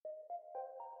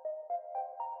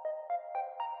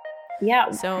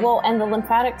Yeah, So, well, and the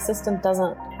lymphatic system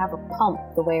doesn't have a pump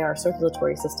the way our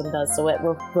circulatory system does, so it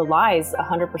relies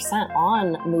 100%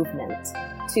 on movement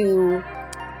to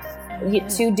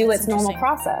do its normal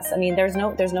process. I mean, there's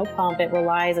no pump. It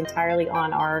relies entirely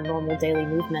on our normal daily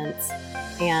movements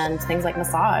and things like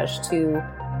massage to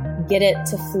get it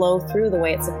to flow through the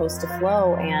way it's supposed to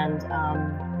flow.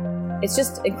 And it's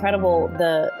just incredible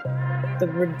the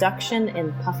reduction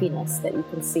in puffiness that you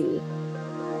can see.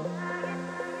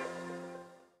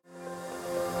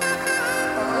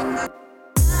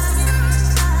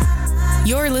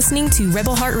 you're listening to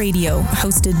Rebel Heart Radio,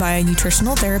 hosted by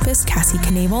nutritional therapist Cassie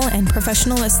Knavel and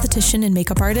professional esthetician and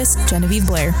makeup artist Genevieve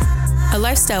Blair. A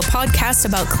lifestyle podcast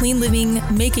about clean living,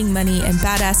 making money, and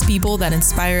badass people that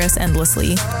inspire us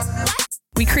endlessly.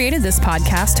 We created this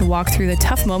podcast to walk through the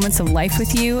tough moments of life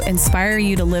with you, inspire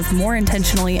you to live more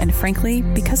intentionally, and frankly,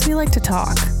 because we like to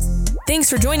talk. Thanks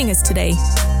for joining us today.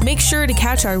 Make sure to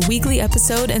catch our weekly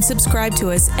episode and subscribe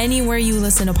to us anywhere you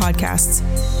listen to podcasts.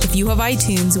 If you have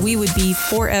iTunes, we would be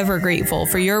forever grateful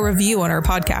for your review on our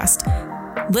podcast.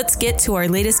 Let's get to our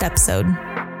latest episode.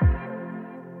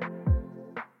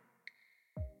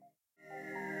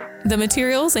 The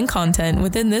materials and content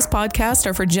within this podcast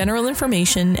are for general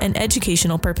information and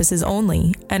educational purposes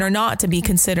only and are not to be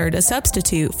considered a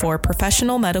substitute for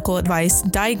professional medical advice,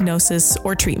 diagnosis,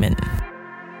 or treatment.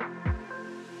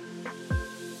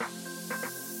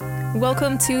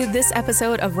 Welcome to this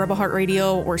episode of Rebel Heart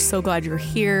Radio. We're so glad you're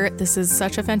here. This is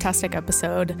such a fantastic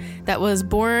episode that was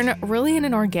born really in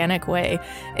an organic way.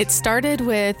 It started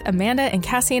with Amanda and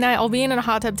Cassie and I all being in a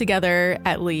hot tub together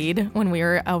at Lead when we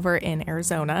were over in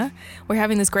Arizona. We're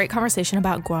having this great conversation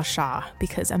about gua sha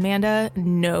because Amanda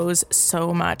knows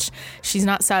so much. She's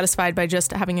not satisfied by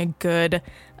just having a good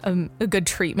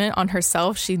treatment on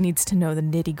herself. She needs to know the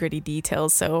nitty-gritty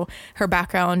details. So her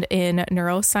background in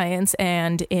neuroscience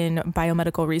and in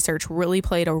biomedical research really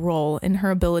played a role in her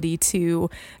ability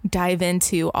to dive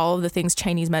into all of the things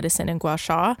Chinese medicine and gua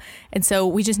sha. And so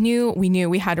we knew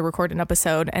we had to record an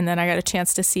episode. And then I got a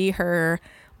chance to see her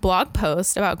blog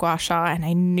post about gua sha, and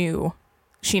I knew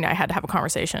she and I had to have a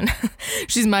conversation.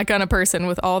 She's my kind of person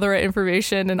with all the right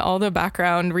information and all the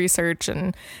background research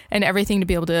and everything to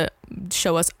be able to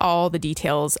show us all the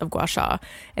details of gua sha.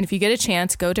 And if you get a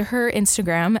chance, go to her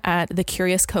Instagram at The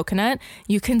Curious Coconut.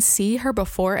 You can see her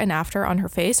before and after on her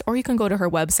face, or you can go to her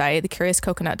website,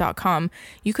 thecuriouscoconut.com.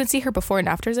 You can see her before and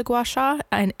afters of gua sha,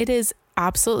 and it is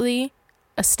absolutely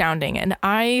astounding. And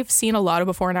I've seen a lot of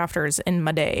before and afters in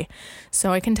my day.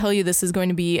 So I can tell you this is going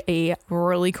to be a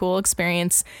really cool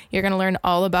experience. You're going to learn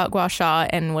all about gua sha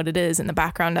and what it is and the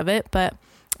background of it. But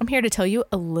I'm here to tell you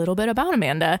a little bit about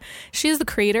Amanda. She is the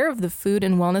creator of the food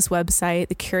and wellness website,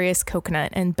 The Curious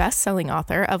Coconut, and best-selling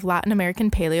author of Latin American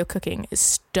Paleo Cooking, a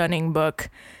stunning book.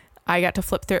 I got to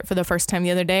flip through it for the first time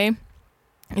the other day.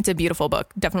 It's a beautiful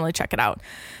book. Definitely check it out.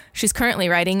 She's currently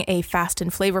writing a fast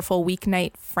and flavorful,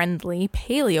 weeknight-friendly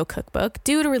paleo cookbook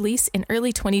due to release in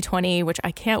early 2020, which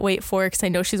I can't wait for because I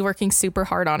know she's working super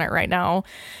hard on it right now.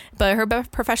 But her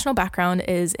professional background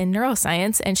is in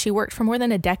neuroscience, and she worked for more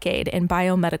than a decade in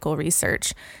biomedical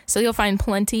research. So you'll find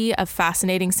plenty of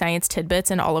fascinating science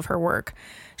tidbits in all of her work.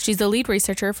 She's the lead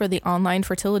researcher for the online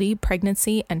fertility,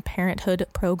 pregnancy, and parenthood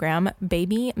program,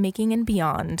 Baby Making and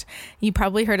Beyond. You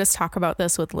probably heard us talk about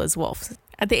this with Liz Wolfe.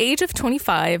 At the age of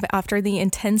 25, after the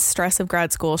intense stress of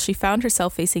grad school, she found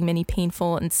herself facing many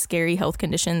painful and scary health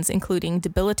conditions, including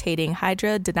debilitating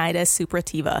hidradenitis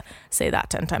suppurativa, say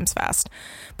that 10 times fast,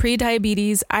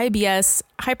 prediabetes, IBS,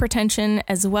 hypertension,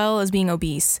 as well as being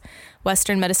obese.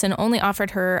 Western medicine only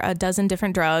offered her a dozen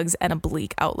different drugs and a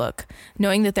bleak outlook.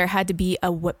 Knowing that there had to be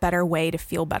a better way to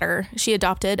feel better, she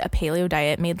adopted a paleo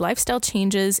diet, made lifestyle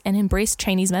changes, and embraced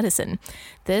Chinese medicine.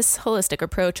 This holistic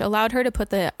approach allowed her to put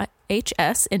the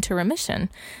HS into remission,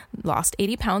 lost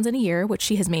 80 pounds in a year, which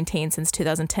she has maintained since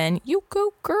 2010. You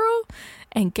go, girl,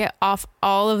 and get off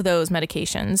all of those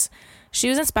medications. She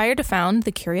was inspired to found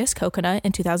The Curious Coconut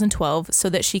in 2012 so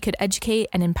that she could educate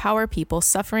and empower people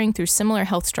suffering through similar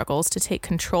health struggles to take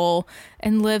control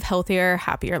and live healthier,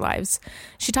 happier lives.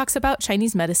 She talks about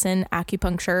Chinese medicine,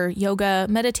 acupuncture, yoga,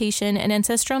 meditation, and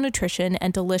ancestral nutrition,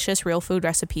 and delicious real food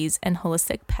recipes and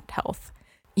holistic pet health.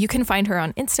 You can find her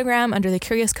on Instagram under The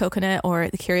Curious Coconut or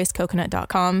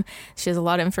thecuriouscoconut.com. She has a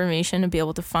lot of information to be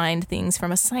able to find things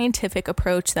from a scientific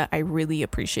approach that I really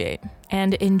appreciate.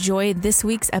 And enjoy this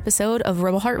week's episode of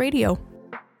Rebel Heart Radio.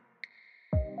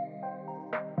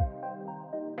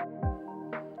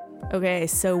 Okay,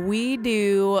 so we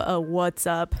do a what's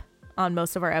up on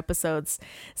most of our episodes.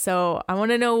 So I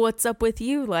want to know what's up with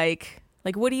you. Like,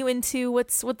 Like, what are you into?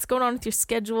 What's going on with your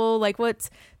schedule? Like,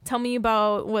 tell me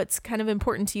about what's kind of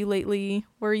important to you lately.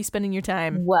 Where are you spending your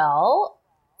time? Well,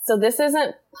 so this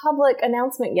isn't public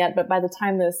announcement yet, but by the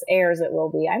time this airs, it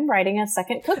will be. I'm writing a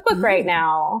second cookbook right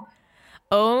now.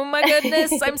 Oh my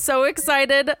goodness, I'm so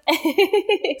excited.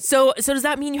 So does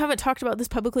that mean you haven't talked about this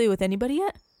publicly with anybody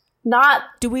yet? Not.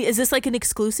 Is this like an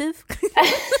exclusive?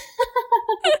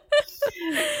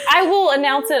 I will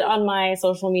announce it on my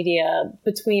social media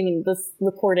between this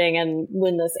recording and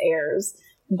when this airs.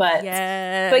 But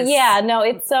yeah, no,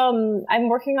 it's I'm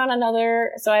working on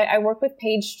another. So I work with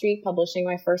Page Street Publishing.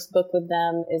 My first book with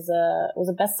them was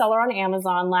a bestseller on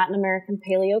Amazon, Latin American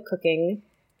Paleo Cooking.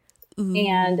 Ooh.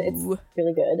 And it's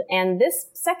really good. And this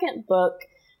second book,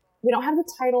 we don't have the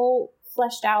title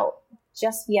fleshed out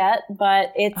just yet,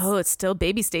 but it's still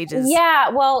baby stages. Yeah,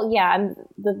 well, yeah,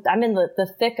 I'm in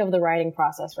the thick of the writing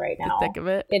process right now. The thick of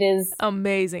it. It is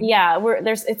amazing. Yeah,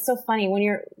 it's so funny when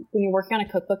you're working on a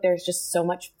cookbook. There's just so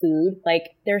much food.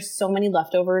 Like there's so many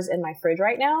leftovers in my fridge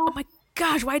right now. Oh my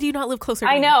gosh, why do you not live closer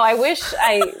to me? I know. I wish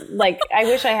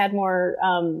I had more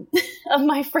of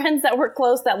my friends that work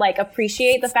close that like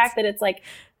appreciate the fact that it's like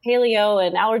paleo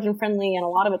and allergen friendly and a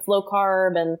lot of it's low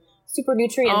carb and super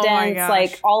nutrient dense,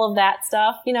 like all of that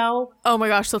stuff, you know? Oh my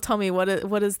gosh. So tell me, what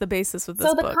is the basis of this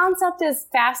book? So the concept is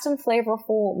fast and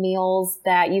flavorful meals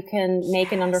that you can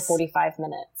make in under 45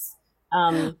 minutes.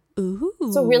 Ooh.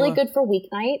 So really good for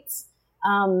weeknights.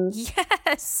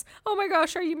 Yes. Oh my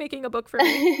gosh. Are you making a book for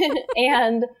me?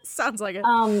 And sounds like it.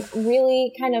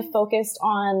 Really kind of focused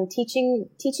on teaching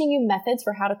you methods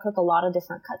for how to cook a lot of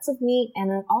different cuts of meat and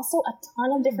then also a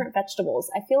ton of different vegetables.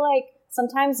 I feel like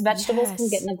sometimes vegetables can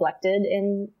get neglected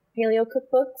in paleo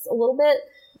cookbooks a little bit.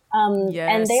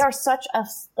 And they are such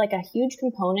a huge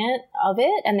component of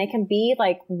it, and they can be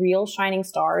like real shining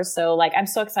stars. So like, I'm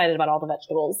so excited about all the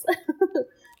vegetables.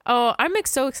 Oh, I'm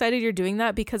so excited you're doing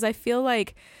that because I feel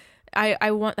like I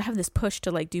have this push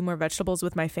to like do more vegetables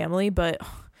with my family, but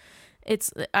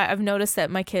I've noticed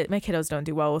that my kiddos don't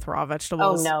do well with raw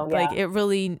vegetables. Oh no, yeah.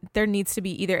 Like there needs to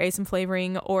be either some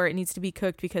flavoring or it needs to be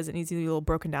cooked because it needs to be a little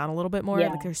broken down a little bit more. Yeah.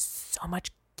 Like there's so much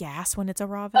gas when it's a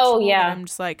raw vegetable. Oh yeah. I'm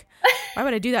just like, why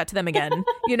would I do that to them again?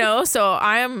 You know? So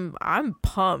I'm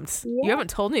pumped. Yeah. You haven't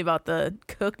told me about the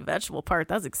cooked vegetable part.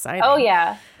 That's exciting. Oh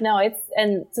yeah. No,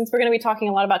 and since we're going to be talking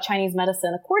a lot about Chinese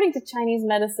medicine, according to Chinese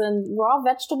medicine, raw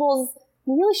vegetables,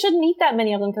 you really shouldn't eat that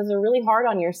many of them because they're really hard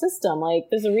on your system. Like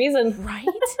there's a reason. Right?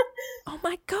 Oh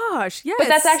my gosh. Yes. But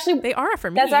that's actually, they are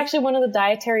for me. That's actually one of the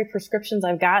dietary prescriptions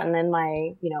I've gotten in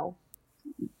my,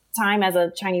 time as a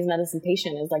Chinese medicine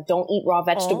patient is like, don't eat raw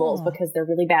vegetables because they're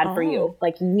really bad for you.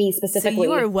 Like me specifically.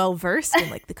 So you are well versed in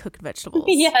like the cooked vegetables.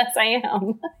 Yes, I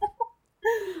am.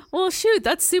 Well, shoot,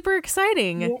 that's super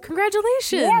exciting. Yeah.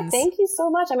 Congratulations. Yeah, thank you so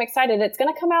much. I'm excited. It's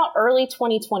going to come out early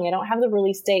 2020. I don't have the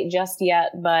release date just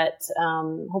yet, but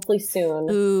hopefully soon.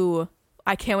 Ooh,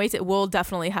 I can't wait. We'll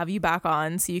definitely have you back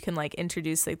on so you can like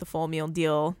introduce like the full meal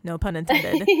deal. No pun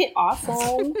intended.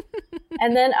 Awesome.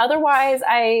 And then otherwise,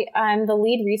 I'm the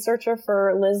lead researcher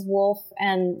for Liz Wolfe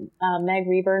and Meg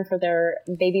Rayburn for their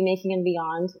Baby Making and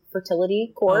Beyond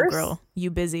fertility course. Oh, girl,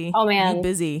 you busy. Oh, man. You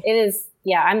busy. It is.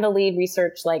 Yeah, I'm the lead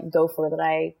research gopher that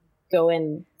I go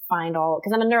and find all,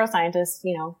 because I'm a neuroscientist,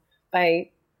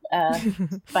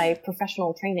 by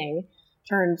professional training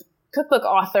turned cookbook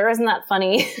author. Isn't that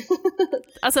funny?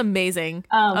 That's amazing.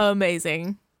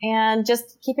 Amazing. And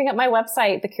just keeping up my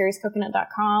website,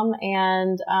 thecuriouscoconut.com.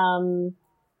 And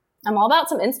I'm all about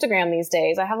some Instagram these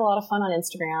days. I have a lot of fun on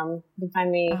Instagram. You can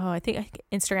find me. Oh, I think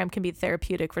Instagram can be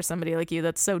therapeutic for somebody like you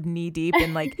that's so knee deep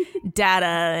in like data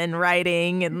and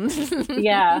writing and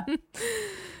yeah.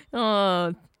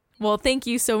 Oh, well, thank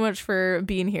you so much for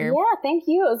being here. Yeah, thank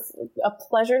you. It was a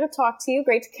pleasure to talk to you.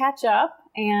 Great to catch up.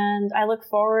 And I look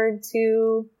forward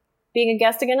to being a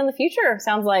guest again in the future,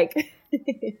 sounds like.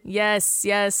 Yes.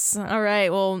 All right.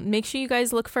 Well, make sure you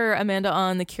guys look for Amanda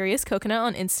on The Curious Coconut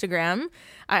on Instagram.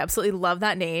 I absolutely love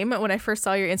that name. When I first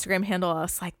saw your Instagram handle, I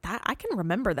was like, I can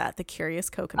remember that, The Curious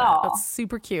Coconut. Aww. That's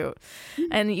super cute.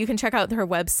 And you can check out her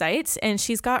website. And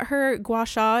she's got her gua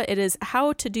sha. It is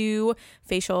How to Do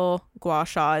Facial Gua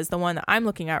Sha is the one that I'm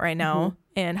looking at right now. Mm-hmm.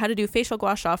 And how to do facial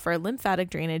gua sha for lymphatic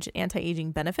drainage,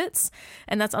 anti-aging benefits.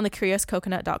 And that's on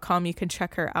thecuriouscoconut.com. You can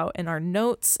check her out in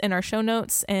our show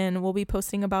notes, and we'll be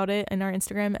posting about it in our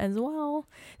Instagram as well.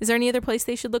 Is there any other place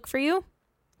they should look for you?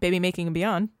 Baby Making and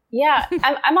Beyond. Yeah,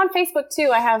 I'm on Facebook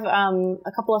too. I have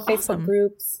a couple of Facebook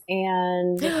groups,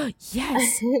 and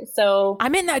yes, so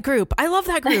I'm in that group. I love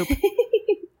that group.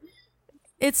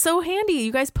 It's so handy.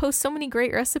 You guys post so many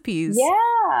great recipes.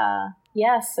 Yeah.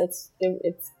 Yes, it's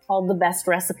called The Best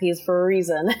Recipes for a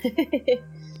reason.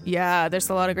 Yeah, there's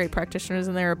a lot of great practitioners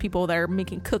in there, people that are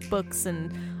making cookbooks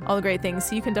and all the great things.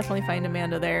 So you can definitely find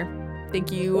Amanda there.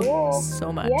 Thank you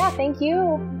so much. Yeah, thank you.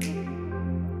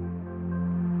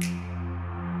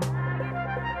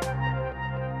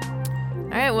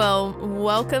 All right, well,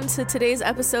 welcome to today's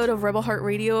episode of Rebel Heart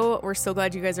Radio. We're so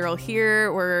glad you guys are all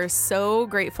here. We're so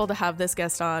grateful to have this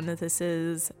guest on. This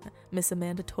is Miss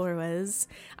Amanda Torres.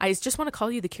 I just want to call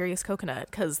you the Curious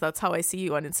Coconut because that's how I see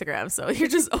you on Instagram. So you're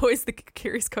just always the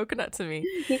Curious Coconut to me.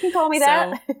 You can call me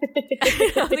that.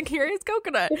 I'm the Curious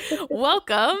Coconut.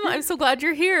 Welcome. I'm so glad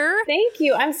you're here. Thank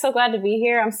you. I'm so glad to be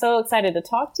here. I'm so excited to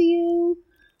talk to you.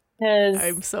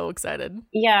 I'm so excited.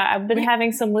 Yeah, I've been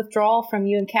having some withdrawal from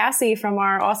you and Cassie from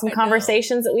our awesome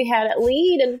conversations that we had at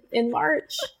LEAD in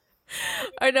March.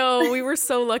 I know. We were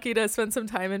so lucky to spend some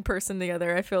time in person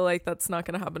together. I feel like that's not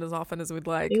going to happen as often as we'd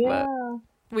like. Yeah. But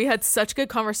we had such good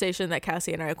conversation that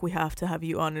Cassie and I are like, we have to have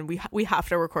you on and we have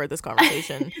to record this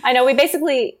conversation. I know. We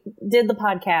basically did the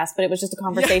podcast, but it was just a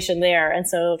conversation there. And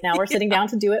so now we're sitting down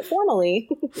to do it formally.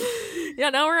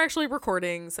 Yeah, now we're actually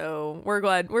recording, so we're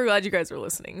glad you guys are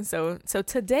listening. So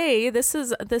today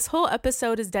this whole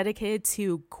episode is dedicated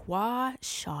to gua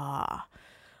sha.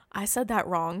 I said that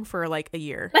wrong for like a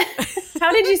year.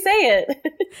 How did you say it?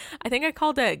 I think I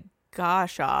called it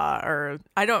gasha, or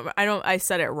I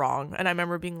said it wrong, and I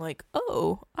remember being like,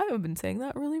 oh, I have been saying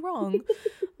that really wrong.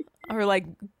 Or like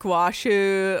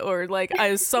guashu, or like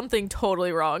I was something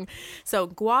totally wrong. So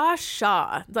gua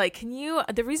sha, like,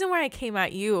 the reason why I came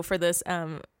at you for this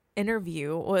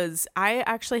interview was I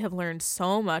actually have learned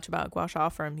so much about gua sha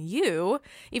from you,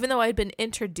 even though I'd been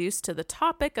introduced to the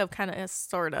topic of kind of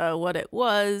sort of what it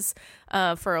was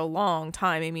for a long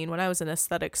time. I mean, when I was in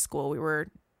aesthetic school, we were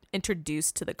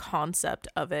introduced to the concept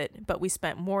of it, but we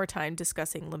spent more time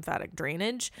discussing lymphatic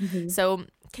drainage. Mm-hmm. So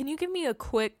can you give me a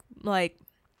quick, like,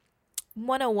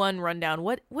 101 rundown?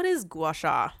 What is gua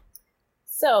sha?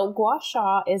 So gua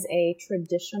sha is a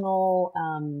traditional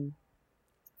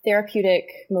therapeutic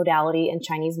modality in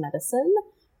Chinese medicine.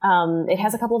 It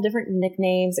has a couple of different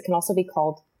nicknames. It can also be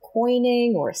called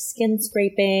coining or skin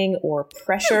scraping or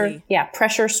pressure. Really? Yeah,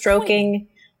 pressure stroking. Coining.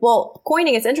 Well,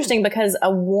 coining is interesting because a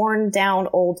worn down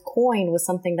old coin was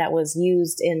something that was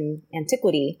used in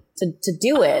antiquity to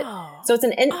do it. So it's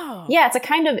it's a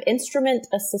kind of instrument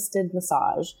assisted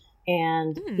massage.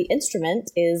 And the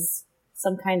instrument is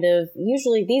some kind of,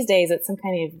 usually these days, it's some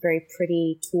kind of very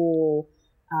pretty tool,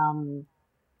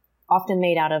 often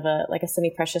made out of a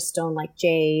semi-precious stone like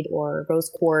jade or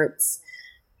rose quartz.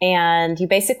 And you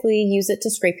basically use it to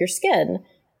scrape your skin.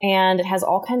 And it has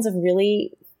all kinds of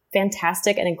really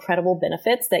fantastic and incredible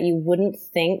benefits that you wouldn't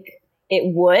think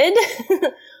it would.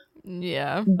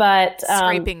 Yeah. But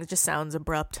scraping just sounds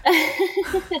abrupt.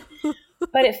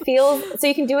 But it feels, so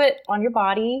you can do it on your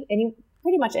body, and you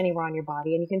pretty much anywhere on your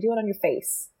body, and you can do it on your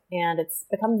face. And it's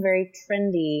become very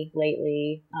trendy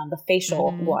lately, the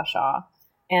facial gua sha.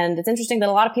 And it's interesting that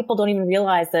a lot of people don't even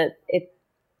realize that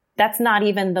that's not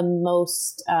even the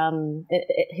most,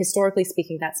 historically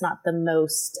speaking, that's not the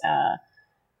most,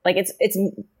 it's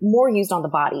more used on the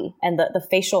body, and the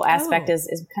facial aspect is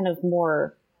kind of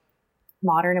more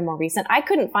modern and more recent. I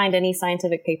couldn't find any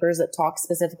scientific papers that talk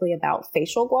specifically about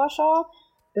facial gua sha.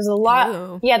 There's a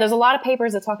lot, there's a lot of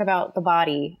papers that talk about the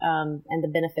body, and the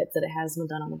benefits that it has when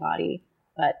done on the body.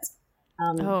 But,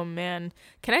 oh man,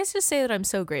 can I just say that I'm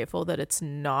so grateful that it's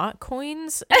not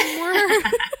coins anymore?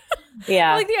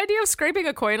 Yeah. Like the idea of scraping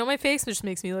a coin on my face just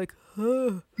makes me like,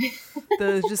 the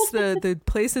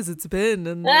places it's been.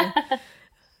 And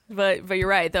But you're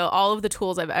right, though. All of the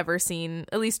tools I've ever seen,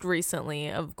 at least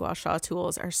recently, of gua sha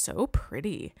tools are so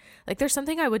pretty. Like, there's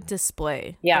something I would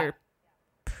display. Yeah. They're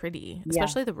pretty,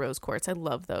 especially the rose quartz. I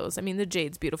love those. I mean, the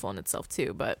jade's beautiful in itself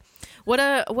too. But what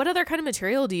other kind of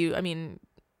material do you? I mean,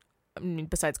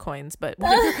 besides coins, but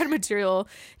what other kind of material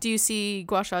do you see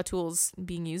gua sha tools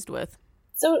being used with?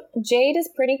 So jade is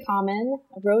pretty common.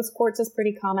 Rose quartz is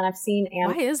pretty common. I've seen.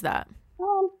 Why is that?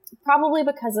 Probably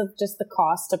because of just the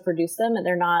cost to produce them, and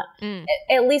they're not,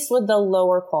 at least with the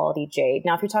lower quality jade.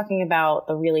 Now, if you're talking about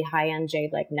the really high end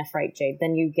jade, like nephrite jade,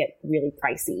 then you get really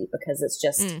pricey because it's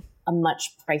just a much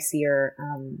pricier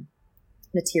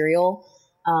material.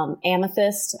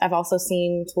 Amethyst, I've also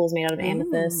seen tools made out of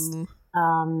amethyst.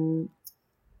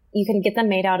 You can get them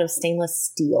made out of stainless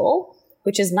steel,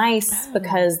 which is nice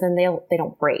because then they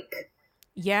don't break.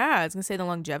 Yeah, I was gonna say the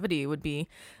longevity would be,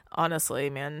 honestly,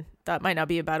 man, that might not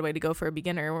be a bad way to go for a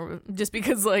beginner. Just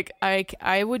because, like,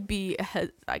 I would be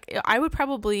like, I would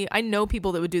probably, I know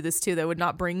people that would do this too, that would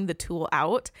not bring the tool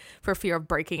out for fear of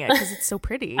breaking it because it's so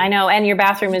pretty. I know, and your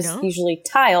bathroom is usually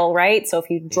tile, right? So if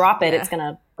you drop it, it's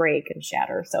gonna break and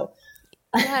shatter. So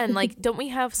Yeah, and like, don't we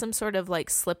have some sort of like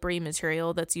slippery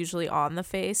material that's usually on the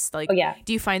face? Like, Oh, yeah.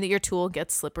 do you find that your tool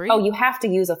gets slippery? Oh, you have to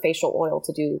use a facial oil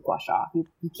to do gua sha.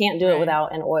 You can't do it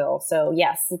without an oil. So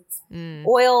yes, it's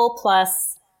oil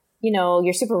plus, you know,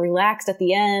 you're super relaxed at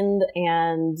the end,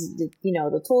 and you know,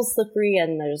 the tool's slippery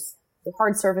and there's the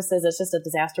hard surfaces. It's just a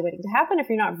disaster waiting to happen if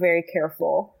you're not very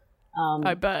careful.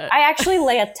 I bet. I actually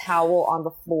lay a towel on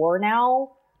the floor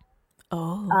now.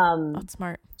 Oh, that's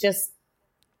smart. Just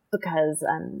because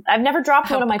I've never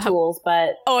dropped one of my tools,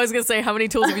 but I was gonna say, how many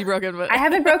tools have you broken? But I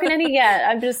haven't broken any yet.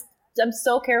 I'm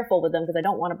so careful with them because I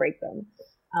don't want to break them.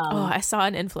 I saw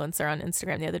an influencer on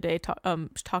Instagram the other day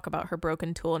talk about her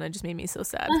broken tool, and it just made me so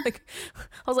sad. Like,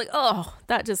 I was like, oh,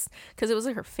 that just, because it was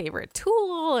like her favorite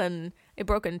tool, and it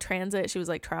broke in transit. She was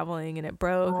like traveling, and it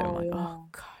broke. And I'm like, oh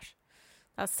gosh,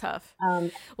 that's tough.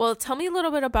 Well, tell me a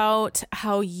little bit about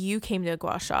how you came to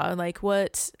gua sha, like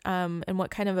what and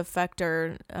what kind of effect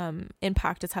or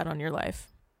impact it's had on your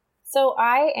life. So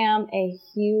I am a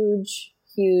huge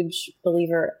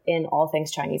believer in all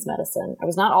things Chinese medicine. I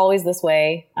was not always this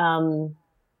way.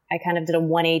 I kind of did a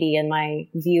 180 in my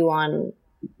view on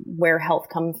where health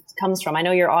comes from. I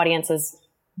know your audience is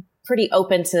pretty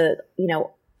open to, you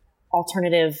know,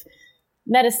 alternative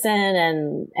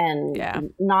medicine and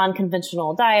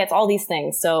non-conventional diets, all these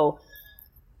things. So,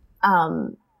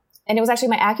 and it was actually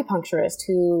my acupuncturist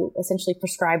who essentially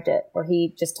prescribed it, or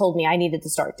he just told me I needed to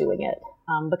start doing it.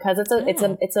 Because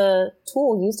it's a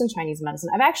tool used in Chinese medicine.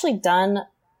 I've actually done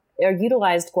or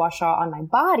utilized gua sha on my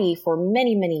body for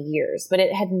many, many years, but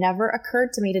it had never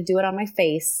occurred to me to do it on my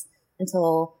face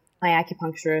until my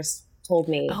acupuncturist told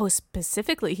me. Oh,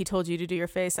 specifically, he told you to do your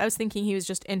face. I was thinking he was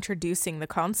just introducing the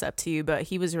concept to you, but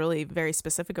he was really very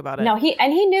specific about it. No, he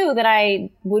knew that I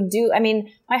would do. I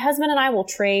mean, my husband and I will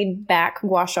trade back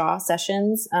gua sha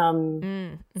sessions,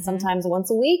 sometimes once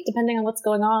a week, depending on what's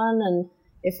going on, and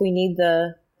if we need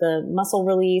the muscle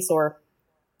release. Or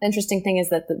the interesting thing is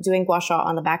that doing gua sha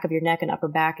on the back of your neck and upper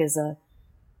back is a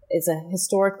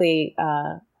historically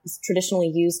is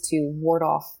traditionally used to ward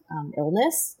off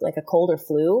illness, like a cold or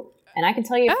flu. And I can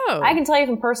tell you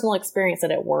from personal experience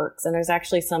that it works. And there's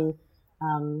actually some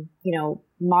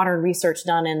modern research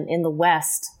done in the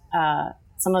West.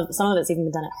 Some of it's even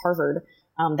been done at Harvard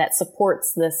that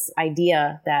supports this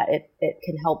idea that it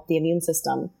can help the immune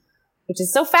system. Which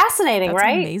is so fascinating, that's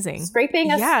right? Amazing.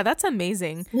 Scraping us. Yeah, that's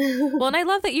amazing. Well, and I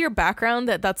love that your background,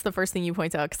 that's the first thing you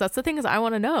point out, because that's the thing is I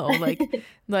want to know.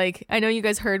 Like I know you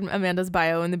guys heard Amanda's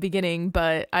bio in the beginning,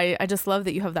 but I just love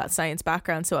that you have that science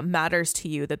background, so it matters to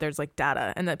you that there's like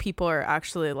data and that people are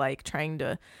actually like trying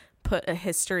to put a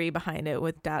history behind it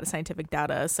with data, scientific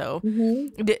data. So,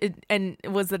 did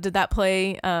that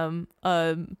play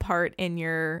a part in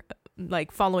your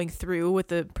like following through with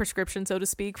the prescription, so to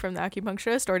speak, from the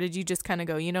acupuncturist, or did you just kind of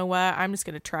go, you know what, I'm just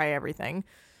going to try everything?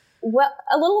 Well,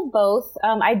 a little both.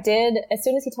 I did, as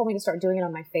soon as he told me to start doing it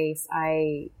on my face,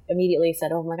 I immediately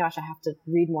said, oh my gosh, I have to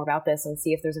read more about this and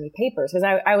see if there's any papers.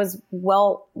 Because I was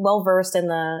well versed in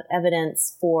the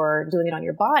evidence for doing it on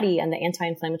your body and the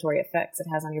anti-inflammatory effects it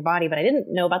has on your body, but I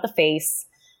didn't know about the face.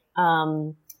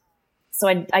 So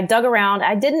I dug around.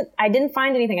 I didn't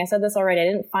find anything. I said this already. I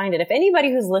didn't find it. If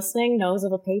anybody who's listening knows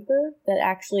of a paper that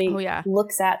actually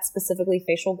looks at specifically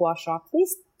facial gua sha,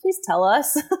 please tell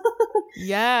us.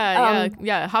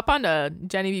 Yeah. Hop on to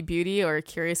Jenny B Beauty or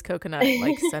Curious Coconut.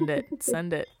 Like send it.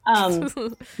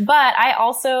 But I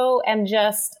also am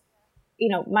just,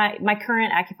 my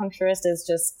current acupuncturist is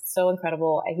just so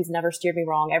incredible. He's never steered me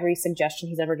wrong. Every suggestion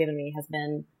he's ever given me has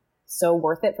been so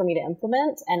worth it for me to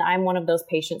implement. And I'm one of those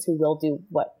patients who will do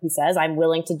what he says. I'm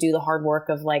willing to do the hard work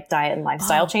of like diet and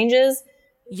lifestyle changes.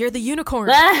 You're the unicorn.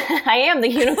 I am the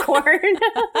unicorn.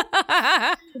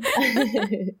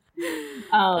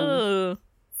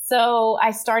 So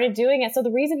I started doing it. So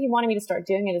the reason he wanted me to start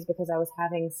doing it is because I was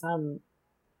having some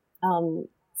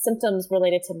symptoms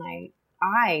related to my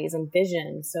eyes and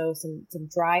vision. So some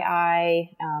dry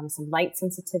eye, some light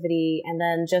sensitivity, and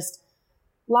then just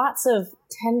lots of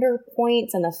tender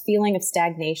points and a feeling of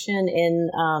stagnation in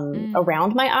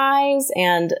around my eyes.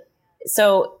 And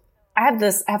so I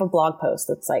have a blog post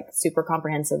that's like super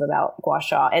comprehensive about gua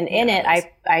sha. And in it,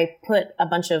 I put a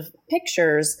bunch of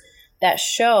pictures that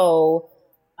show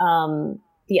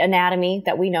the anatomy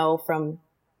that we know from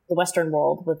the Western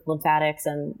world with lymphatics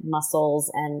and muscles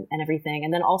and everything.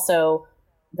 And then also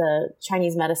the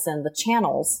Chinese medicine, the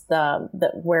channels,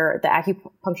 where the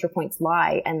acupuncture points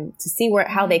lie, and to see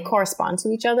how they correspond to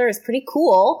each other is pretty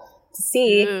cool. to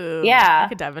see. Ooh, yeah. I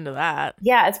could dive into that.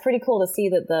 Yeah, it's pretty cool to see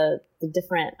that the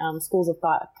different schools of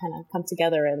thought kind of come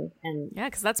together and yeah,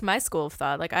 because that's my school of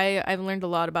thought. Like I've learned a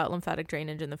lot about lymphatic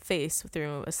drainage in the face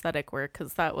through aesthetic work,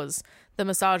 because that was the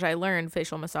massage I learned.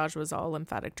 Facial massage was all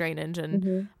lymphatic drainage,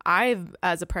 and I've,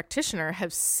 as a practitioner,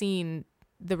 have seen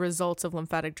the results of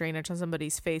lymphatic drainage on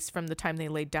somebody's face from the time they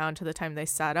laid down to the time they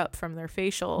sat up from their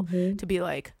facial, to be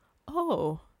like,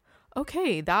 oh,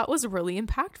 okay, that was really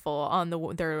impactful on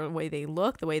their way they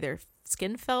look, the way their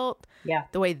skin felt,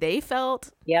 the way they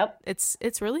felt.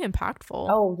 It's really impactful.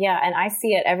 Oh yeah, and I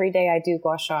see it every day. I do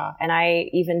gua sha, and I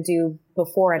even do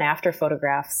before and after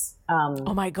photographs.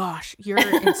 Oh my gosh, your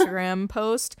Instagram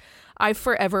post, I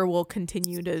forever will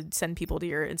continue to send people to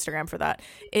your Instagram for that.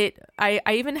 I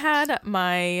even had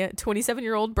my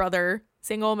 27-year-old brother,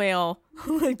 single male,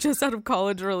 like just out of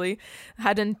college, really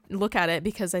had to look at it,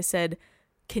 because I said,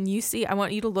 can you see, I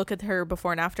want you to look at her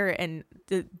before and after, and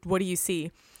what do you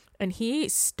see? And he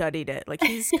studied it. Like,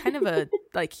 he's kind of a,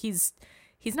 like, he's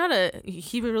not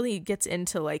he really gets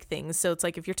into like things. So it's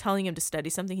like, if you're telling him to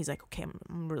study something, he's like, okay,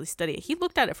 I'm really study it. He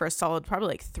looked at it for a solid, probably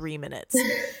like 3 minutes.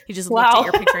 He just looked at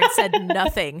your picture and said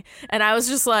nothing. And I was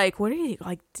just like, what are you,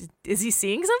 like, is he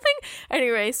seeing something?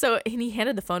 Anyway, and he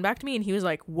handed the phone back to me, and he was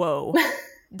like, whoa.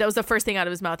 That was the first thing out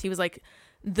of his mouth. He was like,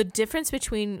 the difference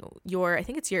between I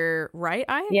think it's your right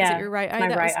eye. Yeah, is it your right eye?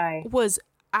 my right eye was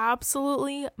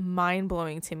absolutely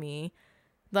mind-blowing to me.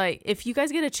 Like, if you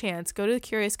guys get a chance, go to the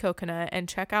Curious Coconut and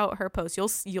check out her post. You'll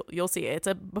see it. It's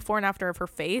a before and after of her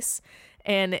face,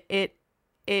 and it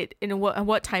in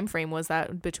what time frame was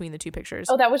that between the two pictures?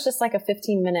 Oh, that was just like a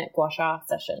 15-minute gua sha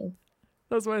session.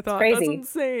 That's what I thought. Crazy.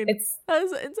 That's insane.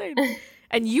 That's insane.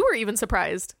 And you were even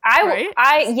surprised, right?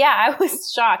 I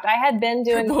was shocked. I had been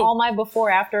doing all my before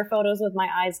after photos with my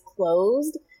eyes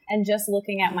closed and just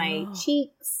looking at my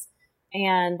cheeks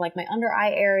and like my under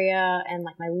eye area and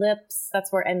like my lips.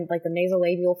 That's where, and like the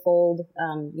nasolabial fold,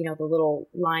 the little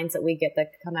lines that we get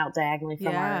that come out diagonally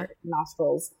from our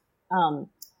nostrils.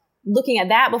 Looking at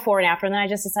that before and after, and then I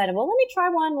just decided, well, let me try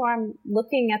one where I'm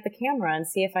looking at the camera and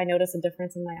see if I notice a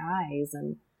difference in my eyes.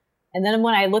 And then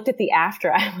when I looked at the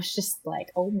after, I was just like,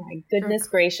 oh my goodness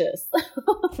gracious.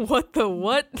 What the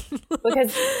what?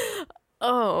 Because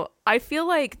I feel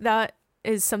like that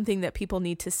is something that people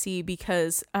need to see,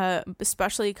 because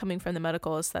especially coming from the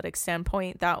medical aesthetic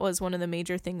standpoint, that was one of the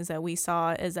major things that we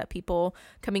saw, is that people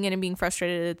coming in and being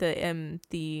frustrated at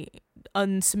the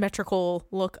unsymmetrical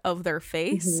look of their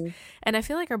face. And I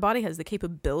feel like our body has the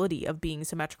capability of being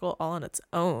symmetrical all on its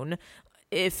own.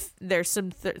 If there's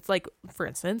some like, for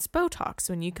instance, Botox,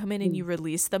 when you come in and you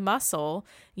release the muscle,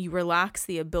 you relax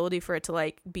the ability for it to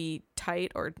like be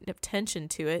tight or have tension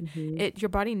to it, your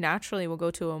body naturally will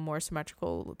go to a more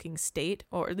symmetrical looking state,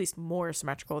 or at least more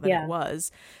symmetrical than it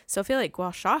was. So I feel like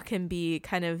gua sha can be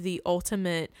kind of the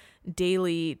ultimate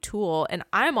daily tool. And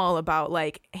I'm all about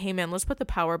like, hey man, let's put the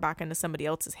power back into somebody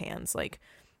else's hands. Like,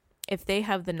 if they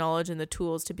have the knowledge and the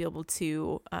tools to be able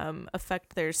to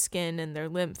affect their skin and their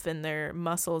lymph and their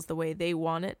muscles the way they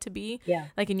want it to be. Yeah.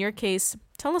 Like in your case,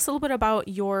 tell us a little bit about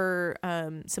your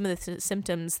some of the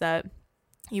symptoms that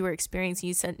you were experiencing.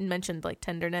 You mentioned like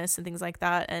tenderness and things like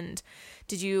that. And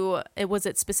was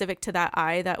it specific to that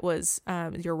eye that was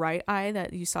your right eye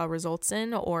that you saw results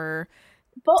in, or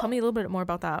tell me a little bit more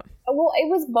about that? Well, it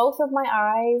was both of my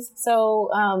eyes. So,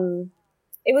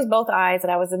 it was both eyes that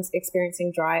I was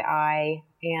experiencing dry eye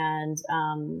and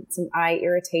some eye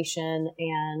irritation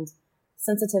and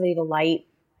sensitivity to light,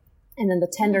 and then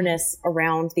the tenderness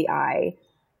around the eye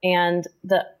and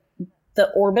the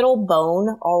orbital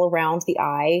bone all around the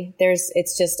eye.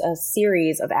 It's just a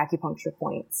series of acupuncture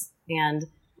points. And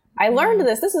I learned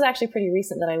this is actually pretty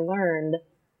recent that I learned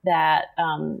that,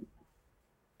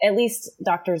 at least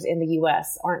doctors in the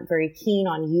US aren't very keen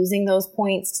on using those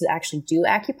points to actually do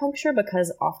acupuncture,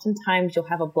 because oftentimes you'll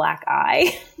have a black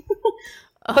eye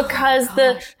because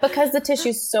the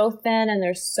tissue's so thin and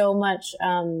there's so much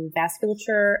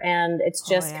vasculature, and it's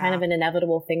just kind of an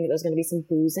inevitable thing that there's going to be some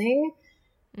bruising.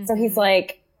 So he's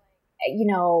like,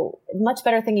 much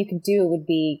better thing you could do would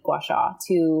be gua sha,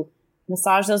 to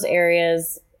massage those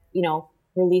areas,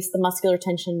 release the muscular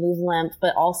tension, move lymph,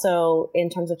 but also in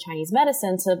terms of Chinese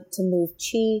medicine to move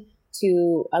qi,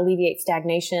 to alleviate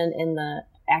stagnation in the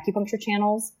acupuncture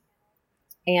channels.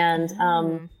 And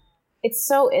it's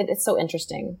so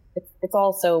interesting. It's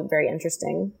all so very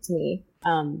interesting to me.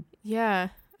 Yeah.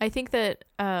 I think that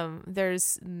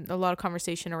there's a lot of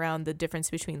conversation around the difference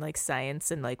between like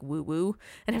science and like woo woo.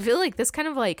 And I feel like this kind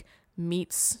of like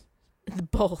meets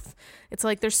Both. It's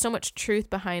like there's so much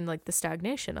truth behind like the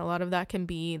stagnation. A lot of that can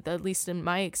be, at least in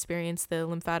my experience, the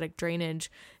lymphatic drainage.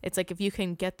 It's like if you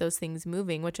can get those things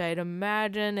moving, which I'd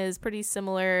imagine is pretty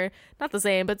similar, not the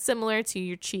same, but similar to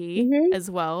your chi as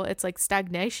well. It's like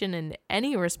stagnation in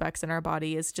any respects in our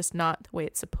body is just not the way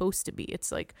it's supposed to be.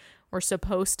 It's like we're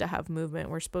supposed to have movement.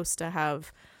 We're supposed to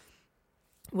have,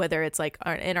 whether it's like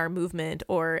in our movement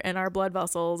or in our blood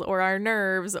vessels or our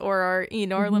nerves or our,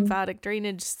 our lymphatic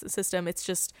drainage system. It's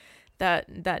just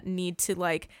that need to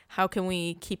like, how can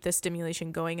we keep the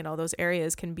stimulation going in all those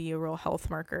areas can be a real health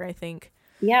marker, I think.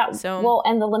 Yeah. So, well,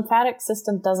 and the lymphatic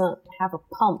system doesn't have a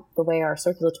pump the way our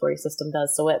circulatory system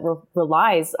does. So it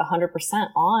relies 100%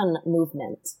 on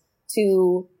movement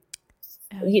to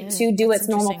do its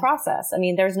normal process. I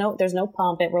mean, there's no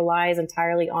pump. It relies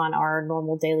entirely on our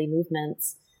normal daily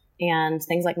movements and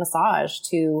things like massage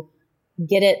to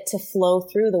get it to flow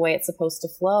through the way it's supposed to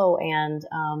flow. And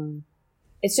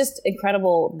it's just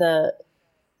incredible, the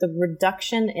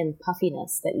reduction in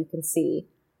puffiness that you can see.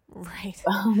 Right.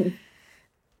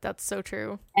 That's so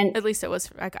true. And at least it was,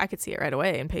 I could see it right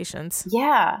away in patients.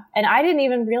 Yeah. And I didn't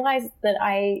even realize that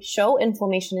I show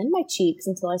inflammation in my cheeks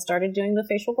until I started doing the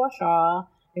facial gua sha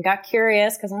and got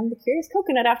curious, because I'm the curious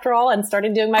coconut after all, and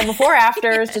started doing my before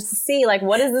afters just to see like,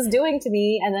 what is this doing to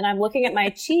me? And then I'm looking at my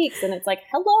cheeks and it's like,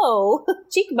 hello,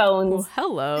 cheekbones. Well,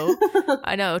 hello.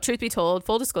 I know. Truth be told,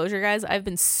 full disclosure, guys, I've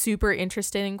been super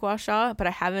interested in gua sha, but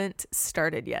I haven't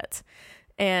started yet.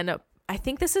 And I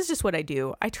think this is just what I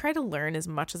do. I try to learn as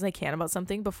much as I can about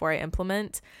something before I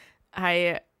implement.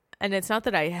 And it's not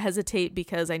that I hesitate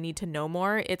because I need to know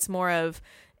more. It's more of,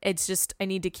 it's just, I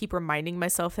need to keep reminding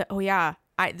myself that, oh yeah,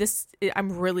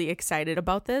 I'm really excited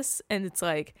about this. And it's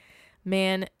like,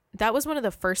 man, that was one of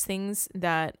the first things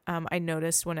that I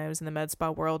noticed when I was in the med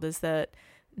spa world, is that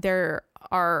there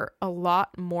are a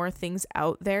lot more things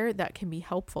out there that can be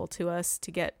helpful to us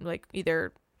to get like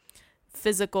either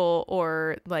physical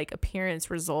or like appearance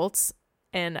results.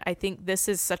 And I think this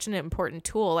is such an important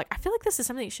tool. Like, I feel like this is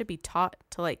something that should be taught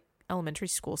to like elementary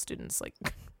school students. Like,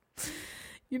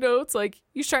 it's like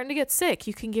you're starting to get sick,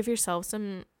 you can give yourself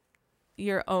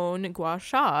your own gua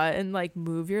sha and like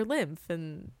move your lymph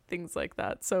and things like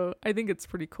that. So I think it's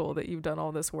pretty cool that you've done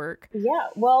all this work. Yeah.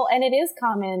 Well, and it is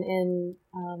common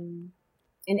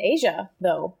in Asia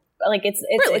though. Like it's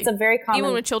a very common,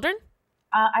 even with children.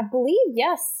 I believe,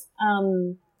 yes.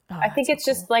 I think it's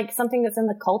just like something that's in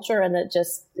the culture, and that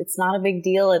it's not a big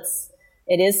deal.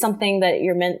 It is something that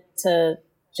you're meant to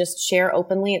just share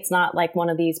openly. It's not like one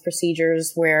of these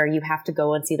procedures where you have to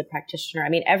go and see the practitioner. I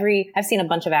mean, I've seen a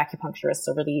bunch of acupuncturists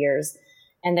over the years,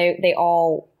 and they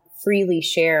all freely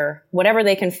share whatever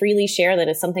they can freely share that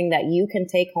is something that you can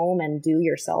take home and do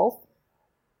yourself,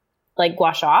 like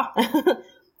gua sha.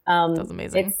 That's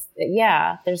amazing.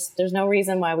 There's no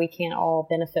reason why we can't all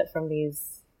benefit from these,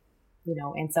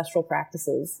 ancestral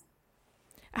practices.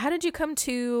 How did you come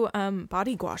to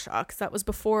body gua sha? Because that was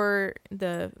before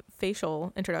the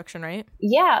facial introduction, right?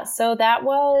 Yeah. So that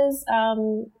was I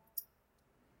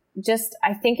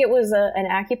think it was an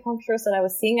acupuncturist that I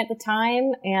was seeing at the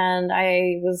time, and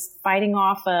I was fighting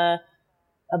off a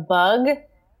bug,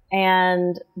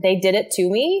 and they did it to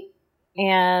me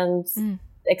and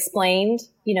explained,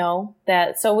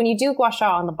 that so when you do gua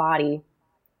sha on the body,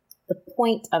 the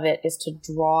point of it is to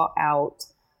draw out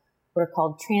what are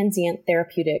called transient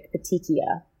therapeutic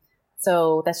petechia.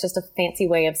 So that's just a fancy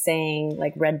way of saying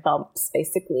like red bumps,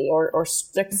 basically, or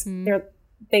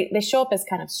they show up as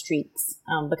kind of streaks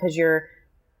because you're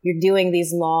doing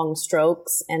these long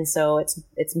strokes, and so it's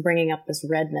bringing up this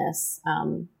redness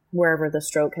wherever the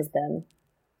stroke has been.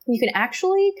 You can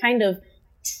actually kind of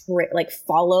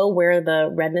follow where the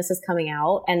redness is coming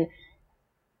out. And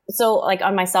so like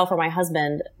on myself or my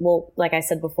husband, like I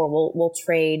said before, we'll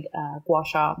trade gua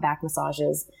sha back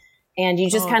massages, and you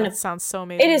just kind of sounds so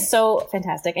amazing. It is so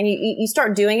fantastic. And you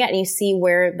start doing it, and you see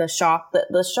where the sha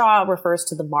refers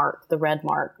to the mark, the red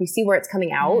mark. You see where it's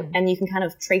coming out, and you can kind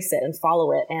of trace it and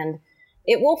follow it, and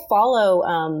it will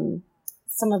follow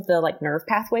some of the like nerve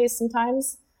pathways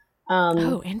sometimes.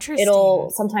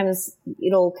 Interesting. Sometimes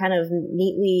it'll kind of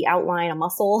neatly outline a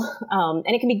muscle, and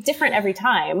it can be different every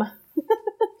time.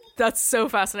 That's so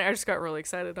fascinating. I just got really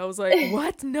excited. I was like,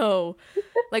 what? No.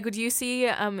 Like, do you see,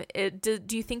 do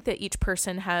you think that each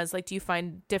person has, like, do you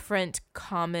find different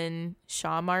common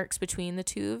sha marks between the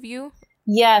two of you?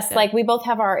 Yes. Like we both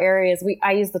have our areas.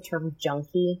 I use the term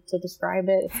junkie to describe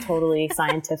it. It's totally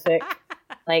scientific.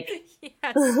 Like,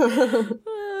 yes.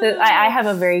 I have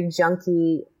a very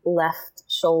junky left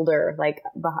shoulder, like,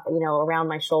 around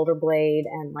my shoulder blade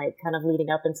and like kind of leading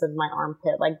up into my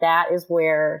armpit. Like that is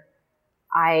where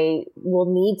I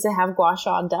will need to have gua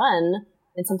sha done.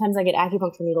 And sometimes I get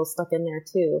acupuncture needles stuck in there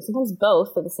too. Sometimes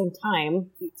both at the same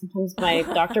time. Sometimes my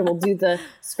doctor will do the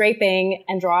scraping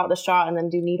and draw out the sha and then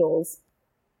do needles.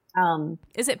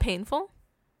 Is it painful?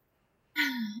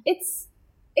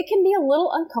 It can be a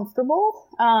little uncomfortable.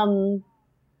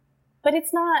 But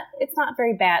it's not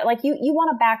very bad. Like you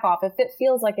want to back off. If it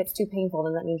feels like it's too painful,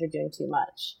 then that means you're doing too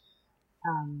much.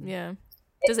 Yeah.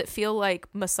 Does it feel like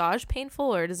massage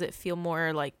painful, or does it feel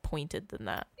more like pointed than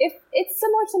that? It's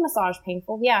similar to massage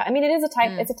painful. Yeah. I mean, it is a type,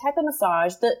 it's a type of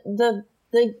massage.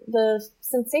 The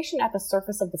sensation at the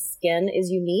surface of the skin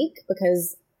is unique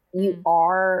because you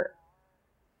are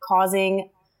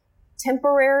causing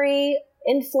temporary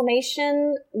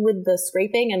inflammation with the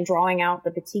scraping and drawing out the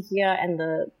petechia and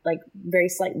the like very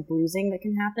slight bruising that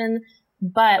can happen.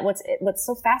 But what's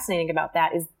so fascinating about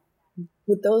that is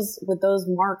with those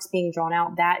marks being drawn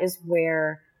out, that is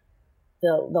where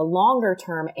the longer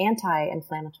term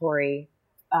anti-inflammatory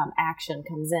action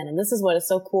comes in. And this is what is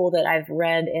so cool that I've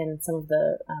read in some of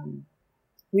the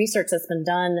research that's been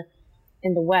done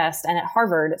in the West and at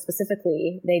Harvard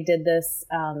specifically. They did this.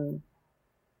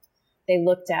 They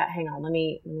looked at. Hang on, let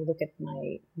me look at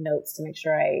my notes to make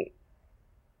sure I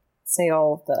say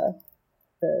all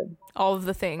of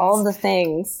the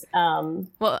things.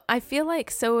 Well, I feel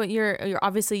like so you're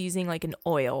obviously using like an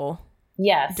oil.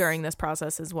 Yes. During this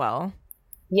process as well.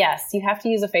 Yes, you have to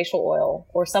use a facial oil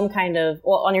or some kind of,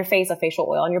 well, on your face, a facial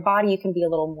oil. On your body, you can be a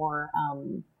little more.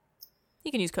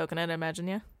 You can use coconut, I imagine,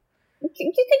 yeah. You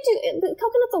could do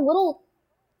coconut's a little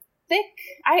thick.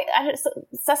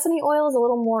 Sesame oil is a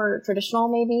little more traditional,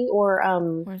 maybe, or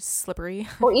more slippery,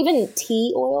 or even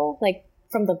tea oil, like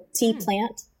from the tea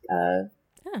plant.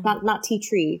 Not tea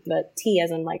tree, but tea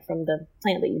as in like from the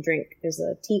plant that you drink. There's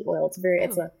a tea oil.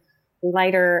 It's a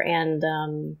lighter,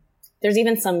 and there's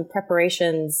even some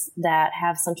preparations that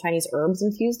have some Chinese herbs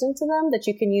infused into them that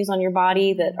you can use on your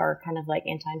body that are kind of like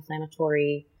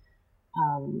anti-inflammatory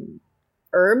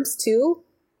herbs too.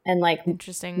 And like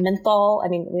interesting menthol. I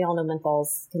mean, we all know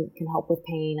menthols can help with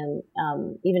pain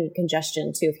and even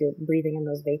congestion too if you're breathing in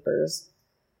those vapors.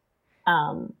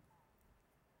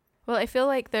 Well, I feel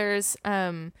like there's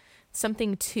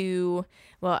something to,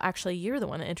 well, actually, you're the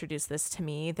one that introduced this to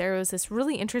me. There was this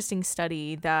really interesting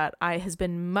study that has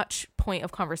been much point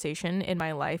of conversation in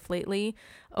my life lately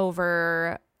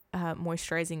over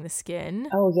moisturizing the skin.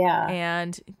 Oh, yeah.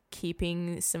 And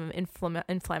keeping some